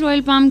 मैं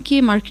रॉयल पाम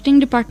के मार्केटिंग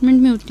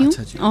डिपार्टमेंट में होती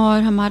हूँ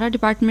और हमारा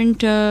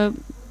डिपार्टमेंट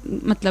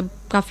मतलब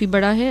काफ़ी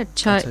बड़ा है,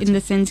 अच्छा इन द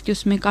सेंस कि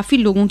उसमें काफ़ी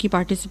लोगों की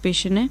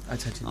पार्टिसिपेशन है।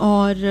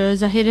 और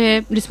जाहिर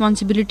है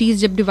रिस्पॉन्सिबिलिटीज़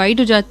जब डिवाइड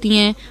हो जाती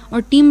हैं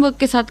और टीम वर्क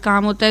के साथ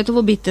काम होता है तो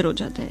वो बेहतर हो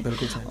जाता है।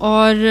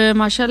 और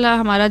माशाल्लाह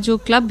हमारा जो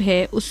क्लब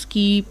है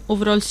उसकी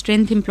ओवरऑल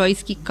स्ट्रेंथ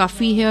एम्प्लॉयज़ की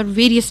काफ़ी है और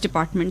वेरियस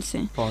डिपार्टमेंट्स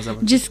हैं,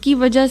 जिसकी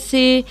वजह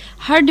से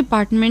हर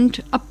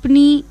डिपार्टमेंट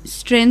अपनी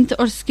स्ट्रेंथ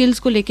और स्किल्स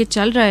को लेके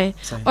चल रहा है।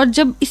 और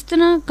जब इस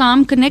तरह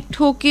काम कनेक्ट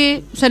होके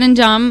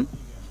सरंजाम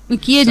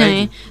किए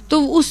जाएं तो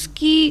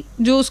उसकी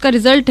जो उसका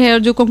रिजल्ट है और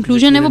जो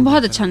कंक्लूजन है वो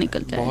बहुत अच्छा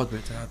निकलता है, बहुत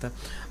बेहतर आता है।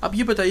 अब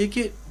ये बताइए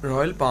कि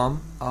रॉयल पाम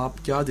आप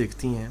क्या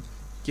देखती हैं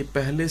कि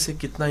पहले से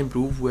कितना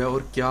इम्प्रूव हुआ है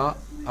और क्या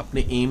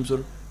अपने एम्स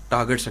और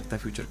टारगेट्स रखता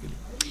है फ्यूचर के लिए?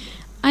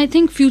 आई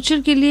थिंक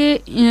फ्यूचर के लिए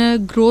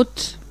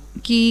ग्रोथ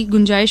की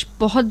गुंजाइश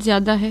बहुत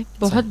ज़्यादा है,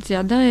 बहुत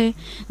ज़्यादा है।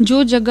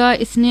 जो जगह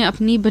इसने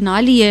अपनी बना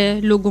ली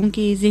है लोगों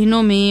के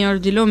जहनों में और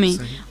दिलों में,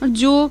 और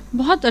जो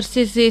बहुत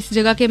अरसे से इस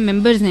जगह के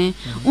मेंबर्स हैं,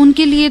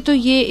 उनके लिए तो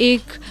ये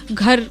एक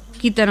घर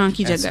की तरह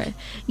की जगह है।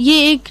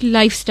 ये एक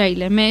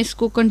लाइफस्टाइल है, मैं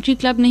इसको कंट्री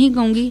क्लब नहीं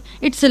कहूँगी,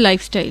 इट्स अ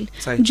लाइफस्टाइल।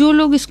 जो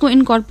लोग इसको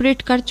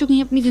इनकॉर्पोरेट कर चुके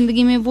हैं अपनी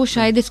ज़िंदगी में, वो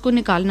शायद इसको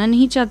निकालना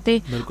नहीं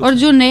चाहते, और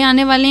जो नए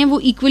आने वाले हैं वो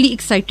इक्वली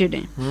एक्साइटेड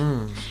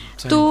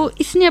हैं। तो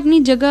इसने अपनी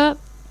जगह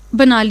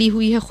बना ली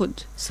हुई है खुद।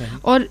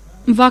 और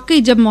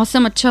वाकई जब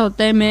मौसम अच्छा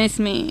होता है, मैं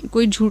इसमें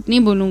कोई झूठ नहीं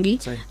बोलूंगी,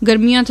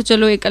 गर्मियां तो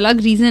चलो एक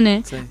अलग रीजन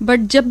है,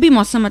 बट जब भी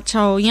मौसम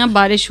अच्छा हो, या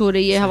बारिश हो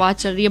रही है, हवा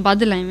चल रही है,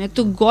 बादल आए हुए हैं,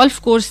 तो गोल्फ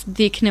कोर्स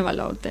देखने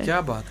वाला होता है।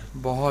 क्या बात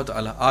है, बहुत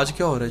आला। आज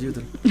क्या हो रहा है जी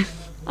उधर?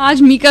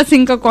 आज मीका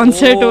सिंह का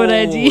कॉन्सर्ट हो रहा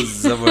है जी।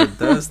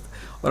 जबरदस्त।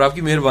 और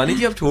आपकी मेहरबानी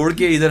जी, आप छोड़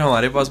के इधर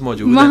हमारे पास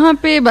मौजूद हैं। वहाँ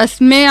पे बस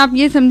मैं, आप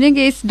ये समझें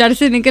कि इस डर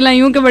से निकल आई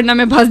हूँ कि वरना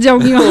मैं फंस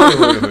जाऊंगी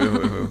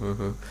वहाँ।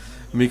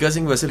 मीका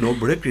सिंह वैसे लोग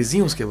बड़े क्रेजी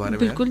हैं उसके बारे में।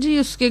 बिल्कुल जी,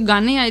 उसके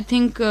गाने आई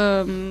थिंक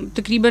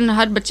तकरीबन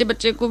हर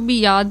बच्चे को भी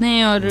याद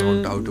हैं और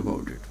नो डाउट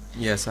अबाउट इट,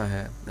 ये ऐसा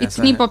है,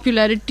 इतनी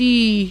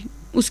पॉपुलैरिटी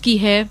उसकी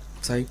है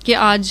कि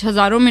आज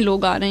हजारों में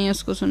लोग आ रहे हैं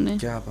उसको सुनने।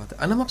 क्या बात है।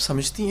 अनम, आप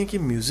समझती हैं कि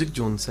म्यूजिक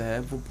जोन सा है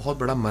वो बहुत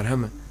बड़ा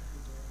मरहम है?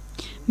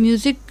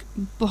 म्यूजिक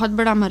बहुत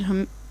बड़ा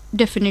मरहम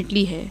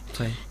डेफिनेटली है,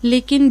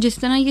 लेकिन जिस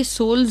तरह ये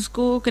सोल्स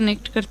को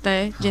कनेक्ट करता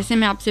है, हाँ। जैसे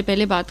मैं आपसे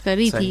पहले बात कर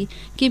रही थी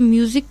कि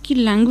म्यूजिक की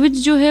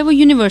लैंग्वेज जो है वो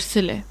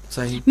यूनिवर्सल है,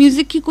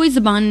 म्यूजिक की कोई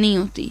ज़बान नहीं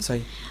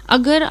होती।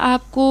 अगर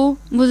आपको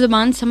वो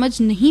ज़बान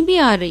समझ नहीं भी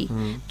आ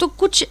रही तो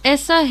कुछ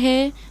ऐसा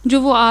है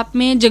जो वो आप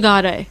में जगा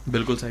रहा है,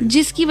 बिल्कुल सही,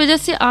 जिसकी वजह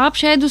से आप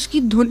शायद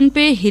उसकी धुन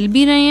पे हिल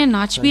भी रहे हैं,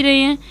 नाच भी रहे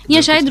हैं,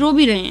 या शायद रो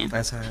भी रहे हैं।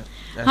 ऐसा है।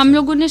 हम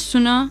लोगों ने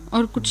सुना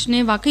और कुछ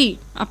ने वाकई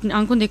अपने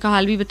आंखों देखा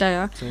हाल भी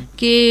बताया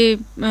कि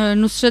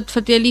नुसरत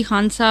फतेह अली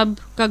खान साहब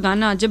का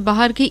गाना जब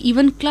बाहर के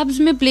इवन क्लब्स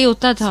में प्ले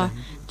होता था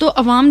तो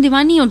अवाम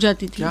दीवानी हो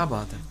जाती थी। क्या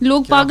बात है,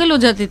 लोग पागल हो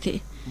जाते थे।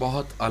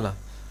 बहुत आला।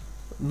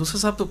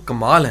 नुसरत साहब तो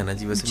कमाल है ना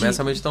जी। वैसे मैं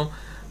समझता हूँ,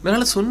 मेरा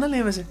हाल सुनना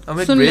ले, वैसे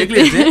हम एक ब्रेक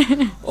लेते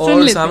हैं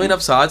और सामीन आप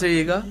साथ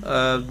रहिएगा।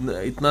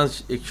 इतना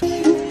एक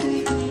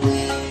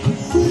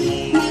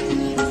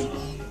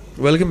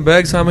वेलकम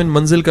बैक सामीन,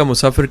 मंजिल का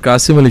मुसाफिर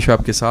कासिम अली शाह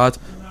के साथ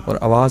और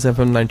आवाज़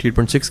FM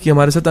 98.6 की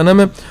हमारे साथ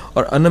अनम है।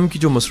 और अनम की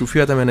जो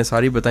मसरूफियात है मैंने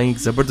सारी बताई, एक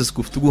ज़बरदस्त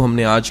गुफ्तगू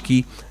हमने आज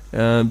की।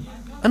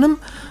 अनम,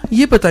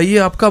 ये बताइए,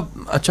 आपका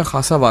अच्छा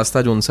खासा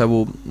वास्ता जो उनसा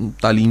वो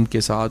तालीम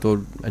के साथ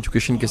और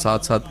एजुकेशन के साथ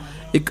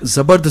साथ एक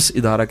ज़बरदस्त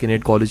इदारा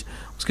कैनेट कॉलेज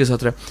उसके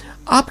साथ रहा,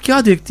 आप क्या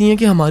देखती हैं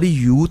कि हमारी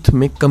यूथ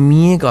में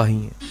कमियाँ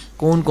काहीं हैं?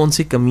 कौन कौन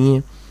सी कमी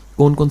हैं,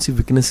 कौन कौन सी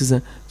वीकनेसेस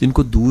हैं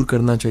जिनको दूर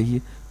करना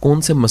चाहिए?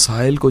 कौन से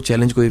मसाइल को,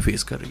 चैलेंज को ये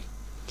फेस कर रही?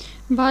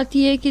 बात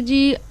यह है कि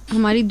जी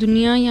हमारी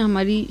दुनिया या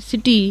हमारी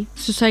सिटी,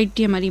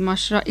 सोसाइटी, हमारी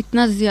माशरा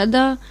इतना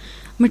ज़्यादा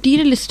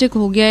मटीरियलिस्टिक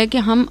हो गया है कि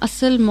हम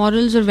असल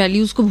मॉरल्स और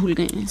वैल्यूज़ को भूल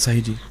गए हैं।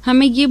 सही जी।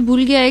 हमें ये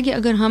भूल गया है कि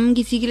अगर हम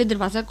किसी के लिए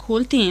दरवाज़ा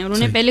खोलते हैं और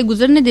उन्हें पहले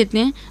गुजरने देते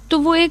हैं तो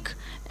वो एक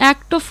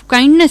एक्ट ऑफ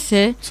काइंडनेस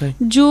है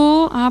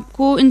जो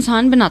आपको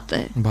इंसान बनाता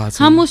है।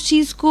 हम उस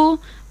चीज़ को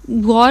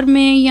गौर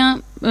में या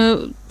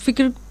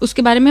फिक्र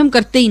उसके बारे में हम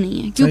करते ही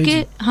नहीं है,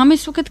 क्योंकि हम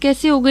इस वक्त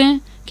कैसे हो गए हैं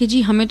कि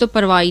जी हमें तो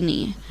परवाह ही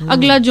नहीं है,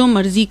 अगला जो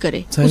मर्जी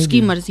करे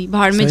उसकी मर्जी,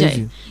 भाड़ में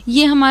जाए।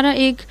 ये हमारा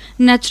एक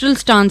नेचुरल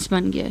स्टांस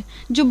बन गया है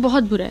जो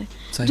बहुत बुरा है।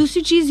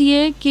 दूसरी चीज़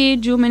ये है कि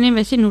जो मैंने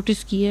वैसे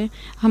नोटिस की है,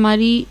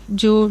 हमारी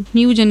जो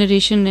न्यू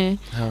जनरेशन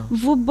है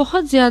वो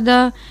बहुत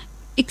ज़्यादा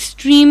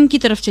एक्सट्रीम की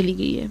तरफ चली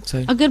गई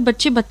है। अगर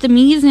बच्चे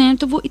बदतमीज़ हैं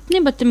तो वो इतने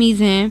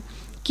बदतमीज़ हैं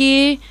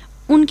कि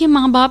उनके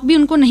माँ बाप भी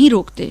उनको नहीं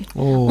रोकते,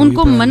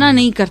 उनको मना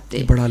नहीं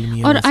करते।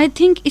 और आई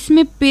थिंक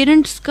इसमें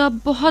पेरेंट्स का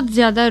बहुत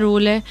ज्यादा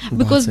रोल है,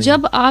 बिकॉज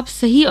जब आप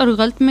सही और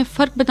गलत में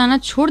फर्क बताना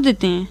छोड़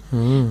देते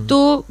हैं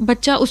तो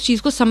बच्चा उस चीज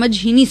को समझ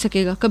ही नहीं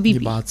सकेगा कभी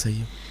भी। बात सही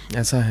है,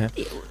 ऐसा है।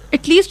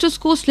 एटलीस्ट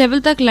उसको उस लेवल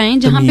तक लाएं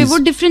जहाँ पे वो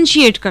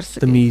डिफरेंशिएट कर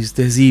सके। तमीज,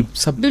 तहजीब,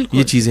 सब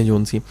ये चीजें जो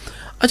उनसी।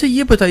 अच्छा,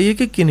 ये बताइए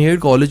कि कैनेट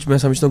कॉलेज मैं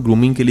समझता हूँ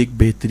ग्रूमिंग के लिए एक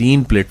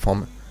बेहतरीन प्लेटफॉर्म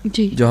है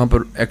जहाँ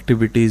पर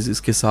एक्टिविटीज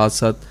इसके साथ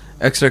साथ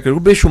एक्स्ट्रा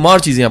करिकुलर बेशुमार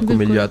चीज़ें आपको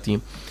मिल जाती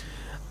हैं।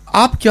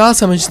 आप क्या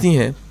समझती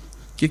हैं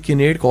कि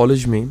कैनेट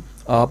कॉलेज में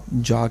आप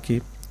जाके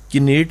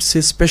कैनेट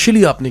से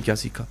स्पेशली आपने क्या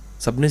सीखा?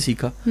 सबने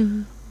सीखा,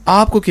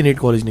 आपको कैनेट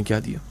कॉलेज ने क्या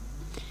दिया?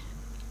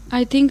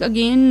 आई थिंक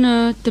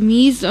अगेन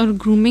तमीज़ और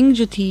ग्रूमिंग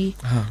जो थी,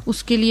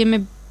 उसके लिए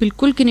मैं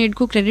बिल्कुल कैनेट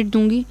को क्रेडिट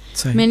दूंगी।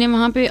 मैंने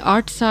वहाँ पे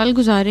 8 साल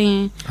गुजारे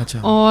हैं।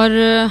 अच्छा। और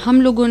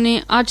हम लोगों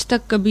ने आज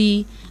तक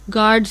कभी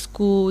गार्ड्स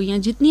को या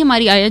जितनी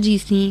हमारी आया जी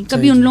थी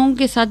कभी उन लोगों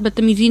के साथ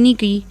बदतमीजी नहीं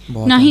की,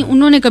 ना ही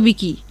उन्होंने कभी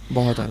की।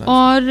 बहुत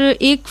और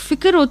एक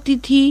फिक्र होती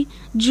थी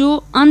जो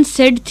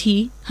अनसेड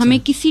थी। हमें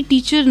किसी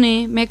टीचर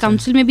ने, मैं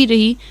काउंसिल में भी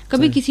रही,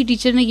 कभी किसी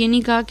टीचर ने ये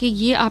नहीं कहा कि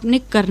ये आपने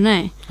करना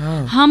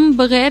है। हम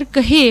बगैर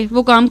कहे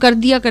वो काम कर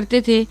दिया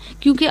करते थे,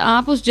 क्योंकि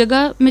आप उस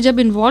जगह में जब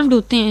इन्वॉल्व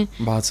होते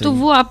हैं तो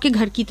वो आपके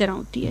घर की तरह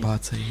होती है।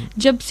 बात सही है।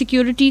 जब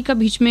सिक्योरिटी का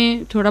बीच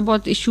में थोड़ा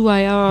बहुत इशू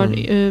आया और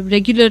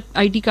रेगुलर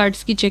ID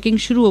कार्ड्स की चेकिंग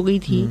शुरू हो गई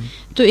थी,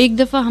 तो एक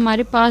दफ़ा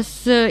हमारे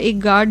पास एक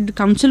गार्ड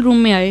काउंसिल रूम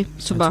में आए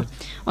सुबह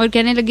और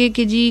कहने लगे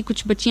कि जी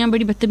कुछ बच्चियां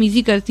बड़ी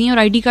बदतमीजी करती हैं और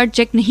ID कार्ड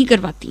चेक नहीं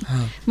करवाती।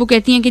 वो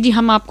कहती हैं कि जी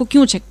हम आपको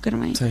क्यों चेक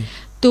करवाएं।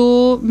 तो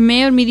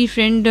मैं और मेरी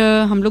फ्रेंड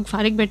हम लोग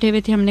फारिग बैठे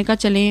हुए थे, हमने कहा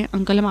चलें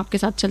अंकल हम आपके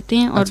साथ चलते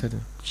हैं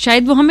और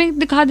शायद वो हमें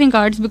दिखा दें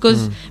cards,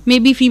 because may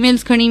be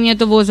females खड़ी हुई हैं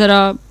तो वो ज़रा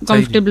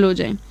कंफर्टेबल हो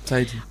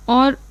जाए।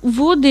 और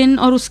वो दिन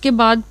और उसके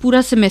बाद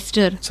पूरा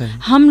सेमेस्टर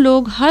हम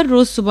लोग हर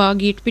रोज सुबह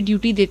गेट पे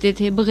ड्यूटी देते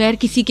थे बगैर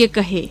किसी के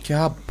कहे।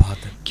 क्या बात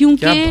है।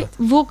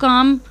 क्योंकि वो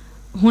काम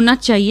होना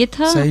चाहिए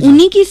था,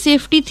 उन्हीं की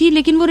सेफ्टी थी,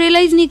 लेकिन वो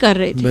रियलाइज नहीं कर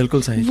रहे थे।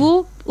 बिल्कुल सही।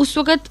 वो उस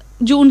वक्त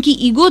जो उनकी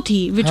ईगो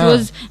थी which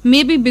was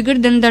maybe bigger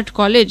than that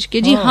college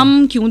कि जी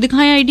हम क्यों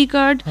दिखाएं ID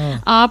कार्ड,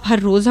 आप हर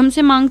रोज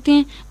हमसे मांगते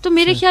हैं। तो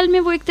मेरे ख्याल में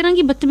वो एक तरह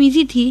की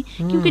बदतमीजी थी,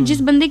 क्योंकि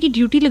जिस बंदे की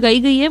ड्यूटी लगाई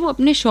गई है वो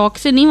अपने शौक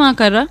से नहीं वहाँ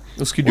कर रहा,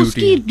 उसकी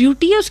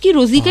ड्यूटी है, उसकी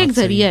रोजी का एक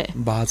जरिया है।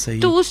 बात सही।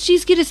 तो उस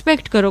चीज की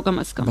रिस्पेक्ट करो कम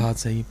अज कम। बात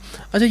सही।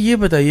 अच्छा, ये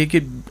बताइए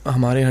कि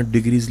हमारे यहाँ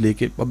डिग्रीज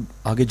लेके अब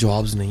आगे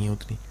जॉब्स नहीं है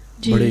उतनी,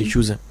 बड़े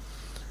इश्यूज हैं,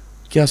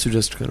 क्या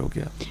सजेस्ट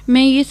करोगे आप?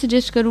 मैं ये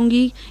सजेस्ट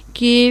करूँगी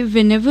कि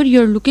whenever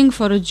you are looking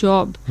for a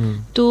job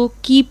तो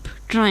कीप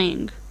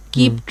ट्राइंग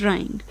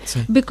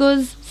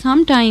बिकॉज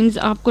समटाइम्स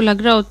आपको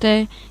लग रहा होता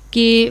है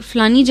कि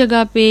फलानी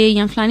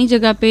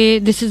जगह पे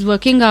दिस इज़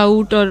वर्किंग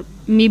आउट और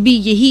मे बी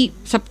यही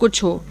सब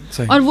कुछ हो,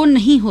 और वो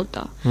नहीं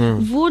होता।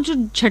 वो जो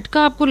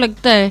झटका आपको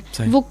लगता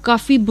है वो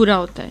काफी बुरा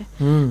होता है,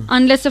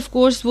 अनलेस ऑफ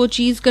कोर्स वो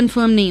चीज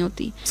कंफर्म नहीं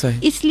होती।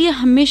 इसलिए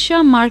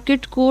हमेशा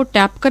मार्केट को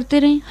टैप करते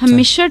रहें,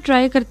 हमेशा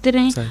ट्राई करते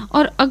रहें।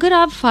 और अगर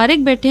आप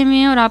फारिग बैठे हुए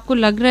हैं और आपको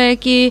लग रहा है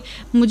कि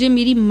मुझे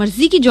मेरी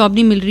मर्जी की जॉब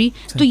नहीं मिल रही,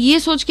 तो ये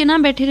सोच के ना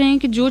बैठे रहें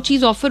कि जो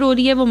चीज ऑफर हो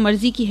रही है वो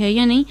मर्जी की है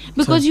या नहीं,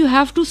 because you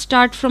have to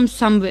start from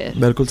somewhere.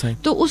 बिल्कुल सही।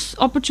 तो उस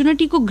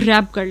अपॉर्चुनिटी को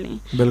ग्रैब कर लें,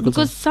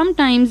 बिकॉज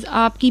समटाइम्स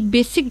आपकी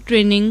बेसिक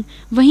ट्रेनिंग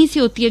वहीं से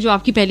होती है जो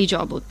आपकी पहली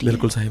जॉब होती है।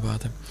 बिल्कुल सही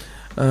बात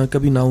है।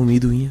 कभी ना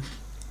उम्मीद हुई है?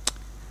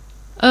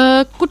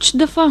 कुछ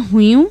दफा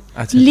हुई हूँ,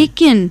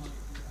 लेकिन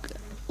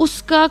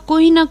उसका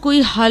कोई ना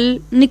कोई हल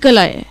निकल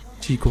आया है।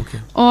 ठीक हो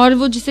गया। और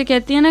वो जिसे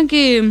कहते हैं ना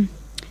कि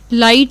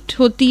लाइट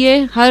होती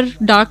है हर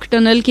डार्क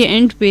टनल के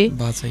एंड पे,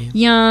 बात सही है।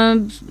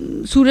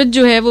 या सूरज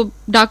जो है वो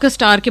डार्क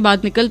स्टार के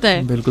बाद निकलता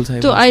है। बिल्कुल सही।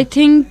 तो आई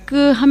थिंक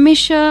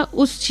हमेशा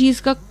उस चीज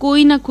का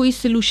कोई ना कोई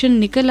सोल्यूशन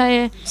निकल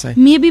आया है,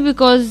 मे बी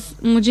बिकॉज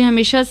मुझे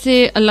हमेशा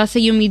से अल्लाह से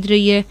ये उम्मीद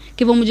रही है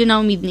कि वो मुझे ना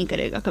उम्मीद नहीं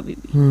करेगा कभी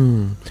भी।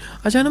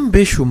 अच्छा ना,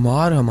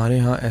 बेशुमार हमारे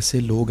यहाँ ऐसे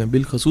लोग हैं,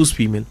 बिलखसूस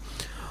फीमेल,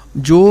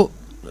 जो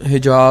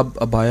हिजाब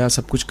अबाया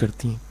सब कुछ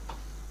करती हैं।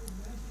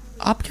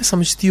 आप क्या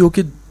समझती हो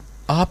कि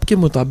आपके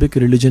मुताबिक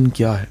रिलीजन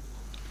क्या है?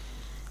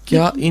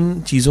 क्या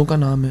इन चीज़ों का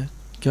नाम है?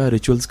 क्या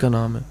रिचुअल्स का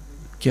नाम है?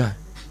 क्या है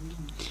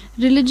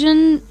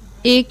रिलीजन?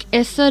 एक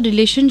ऐसा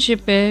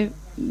रिलेशनशिप है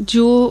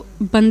जो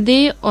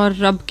बंदे और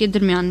रब के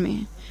दरमियान में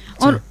है,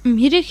 और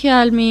मेरे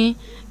ख्याल में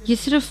ये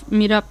सिर्फ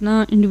मेरा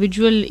अपना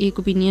इंडिविजुअल एक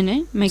ओपिनियन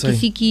है। मैं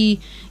किसी की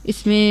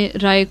इसमें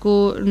राय को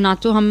ना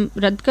तो हम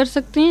रद्द कर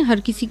सकते हैं, हर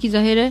किसी की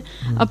जाहिर है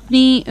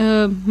अपनी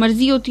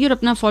मर्जी होती है और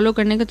अपना फॉलो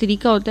करने का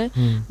तरीका होता है।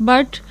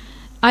 बट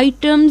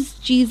आइटम्स,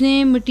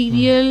 चीज़ें,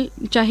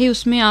 मटेरियल, चाहे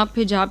उसमें आप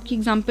हिजाब की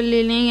एग्जांपल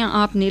ले लें, या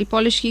आप नेल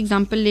पॉलिश की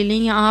एग्जांपल ले लें,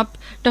 या आप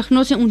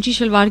टखनों से ऊंची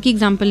शलवार की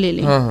एग्जांपल ले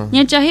लें,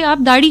 या चाहे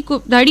आप दाढ़ी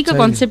का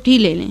कॉन्सेप्ट ही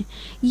ले लें,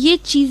 ये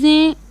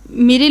चीज़ें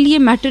मेरे लिए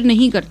मैटर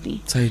नहीं करती,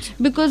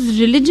 बिकॉज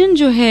रिलीजन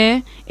जो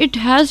है it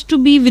has to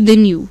be with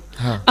in you.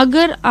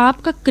 अगर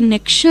आपका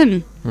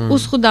कनेक्शन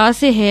उस खुदा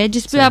से है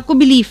जिस पे आपको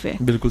बिलीफ है,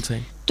 बिल्कुल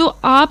सही, तो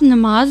आप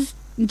नमाज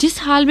जिस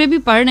हाल में भी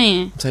पढ़ रहे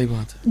हैं, सही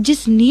बात है,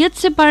 जिस नियत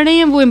से पढ़ रहे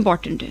हैं वो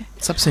इम्पोर्टेंट है,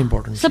 सबसे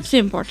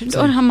इम्पोर्टेंट।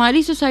 और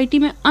हमारी सोसाइटी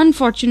में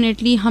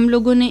अनफॉर्चुनेटली हम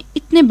लोगों ने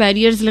इतने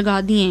बैरियर्स लगा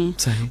दिए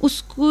हैं,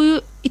 उसको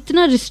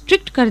इतना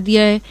रिस्ट्रिक्ट कर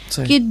दिया है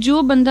कि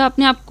जो बंदा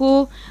अपने आप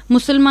को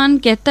मुसलमान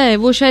कहता है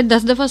वो शायद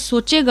 10 दफा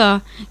सोचेगा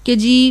कि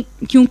जी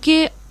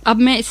क्योंकि अब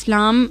मैं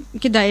इस्लाम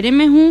के दायरे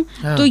में हूँ,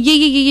 तो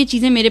ये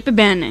चीजें मेरे पे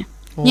बैन है,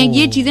 या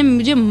ये चीजें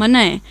मुझे मना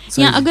है,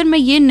 या अगर मैं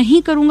ये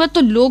नहीं करूंगा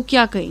तो लोग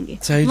क्या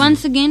कहेंगे।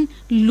 वंस अगेन,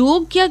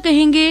 लोग क्या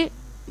कहेंगे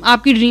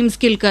आपकी ड्रीम्स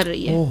किल कर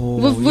रही है,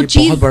 वो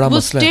चीज, वो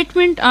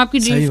स्टेटमेंट आपकी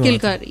ड्रीम्स किल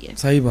कर रही है।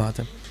 सही बात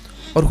है।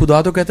 और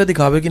खुदा तो कहता है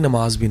दिखावे की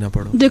नमाज भी ना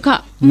पढ़ो।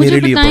 मुझे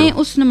बताएं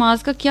उस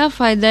नमाज का क्या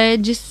फायदा है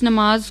जिस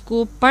नमाज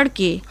को पढ़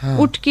के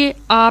उठ के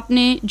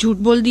आपने झूठ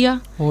बोल दिया,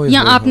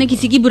 या आपने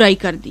किसी की बुराई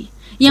कर दी,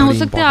 या हो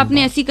सकता है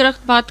आपने ऐसी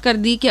करख्त बात कर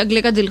दी कि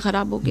अगले का दिल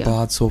खराब हो गया।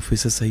 बात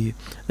 100% सही है।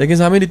 लेकिन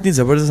सामने इतनी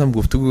ज़बरदस्त हम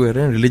गुफ्तगू कर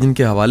रहे हैं रिलीजन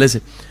के हवाले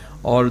से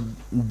और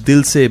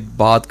दिल से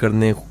बात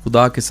करने,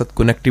 खुदा के साथ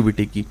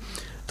कनेक्टिविटी की,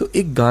 तो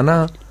एक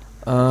गाना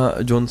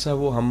जोन सा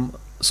वो हम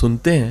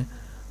सुनते हैं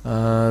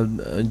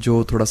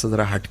जो थोड़ा सा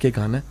ज़रा हटके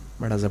गाना है,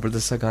 बड़ा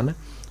ज़बरदस्त सा गाना है,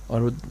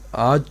 और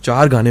आज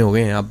 4 गाने हो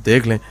गए हैं, आप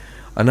देख लें।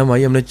 अनम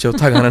भाई हमने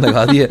चौथा गाना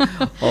लगा दिया,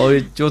 और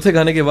चौथे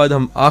गाने के बाद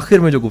हम आखिर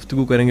में जो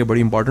गुफ्तगू करेंगे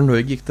बड़ी इंपॉर्टेंट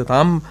होएगी।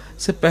 इख्तिताम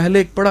से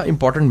पहले एक बड़ा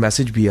इंपॉर्टेंट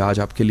मैसेज भी है आज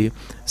आपके लिए,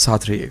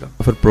 साथ रहिएगा।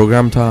 फिर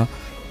प्रोग्राम था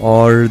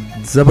और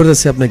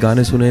ज़बरदस्त से अपने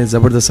गाने सुने,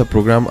 ज़बरदस्त सा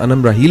प्रोग्राम।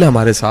 अनम राहील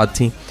हमारे साथ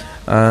थी,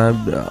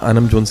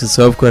 अनम जोन से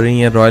सर्व कर रही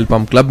हैं रॉयल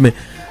पाम क्लब में,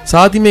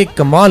 साथ ही में एक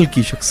कमाल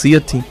की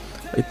शख्सियत थी।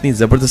 इतनी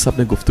ज़बरदस्त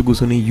आपने गुफ्तगू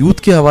सुनी, यूथ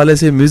के हवाले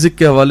से, म्यूज़िक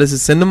के हवाले से,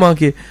 सिनेमा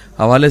के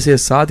हवाले से,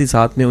 साथ ही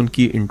साथ में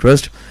उनकी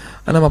इंटरेस्ट।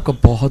 अनम आपका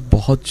बहुत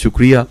बहुत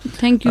शुक्रिया,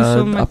 थैंक यू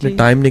सो मच, आपने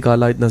टाइम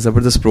निकाला, इतना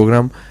ज़बरदस्त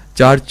प्रोग्राम,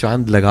 4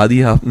 चांद लगा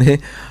दिया आपने।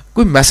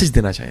 कोई मैसेज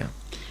देना चाहिए?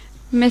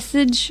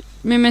 मैसेज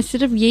में मैं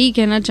सिर्फ यही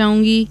कहना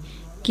चाहूँगी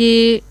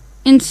कि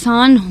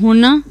इंसान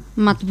होना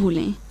मत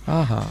भूलें,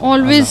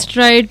 always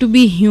try to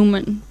be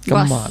human,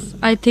 बस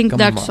आई थिंक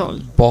दैट्स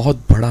ऑल।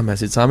 बहुत बड़ा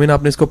मैसेज सामीन,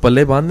 आपने इसको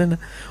पल्ले बांध लेना।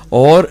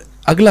 और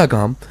अगला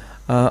काम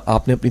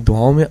आपने अपनी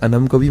दुआओं में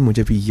अनम को भी,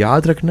 मुझे भी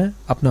याद रखना है,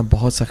 अपना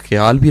बहुत सा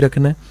ख्याल भी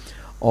रखना है,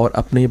 और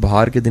अपने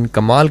बाहर के दिन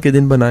कमाल के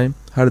दिन बनाएं,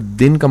 हर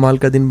दिन कमाल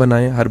का दिन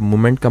बनाएं, हर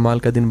मोमेंट कमाल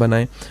का दिन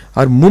बनाएं,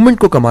 हर मोमेंट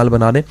को कमाल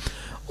बना दें।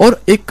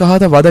 और एक कहा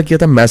था, वादा किया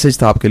था,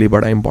 मैसेज था आपके लिए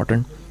बड़ा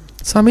इंपॉर्टेंट।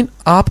 सामीन,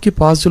 आपके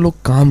पास जो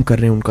लोग काम कर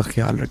रहे हैं उनका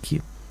ख्याल रखिए,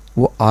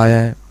 वो आया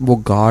है, वो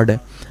गार्ड है।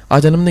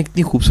 आज अनम ने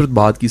इतनी खूबसूरत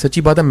बात की,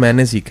 सच्ची बात है,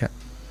 मैंने सीखा है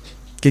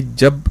कि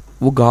जब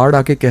वो गार्ड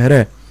आके कह रहा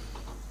है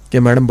कि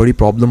मैडम बड़ी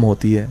प्रॉब्लम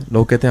होती है,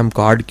 लोग कहते हैं हम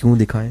कार्ड क्यों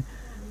दिखाएं,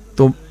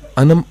 तो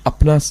अनम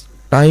अपना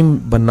टाइम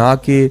बना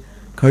के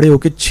खड़े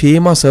होके 6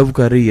 माह सर्व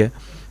कर रही है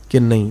कि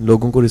नहीं,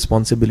 लोगों को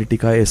रिस्पॉन्सिबिलिटी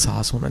का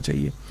एहसास होना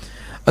चाहिए।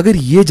 अगर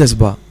ये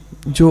जज्बा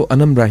जो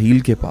अनम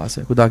राहील के पास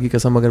है, खुदा की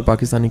कसम अगर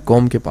पाकिस्तानी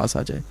कौम के पास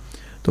आ जाए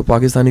तो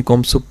पाकिस्तानी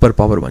कौम सुपर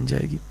पावर बन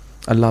जाएगी।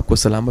 अल्लाह आपको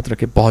सलामत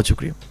रखे। बहुत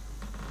शुक्रिया।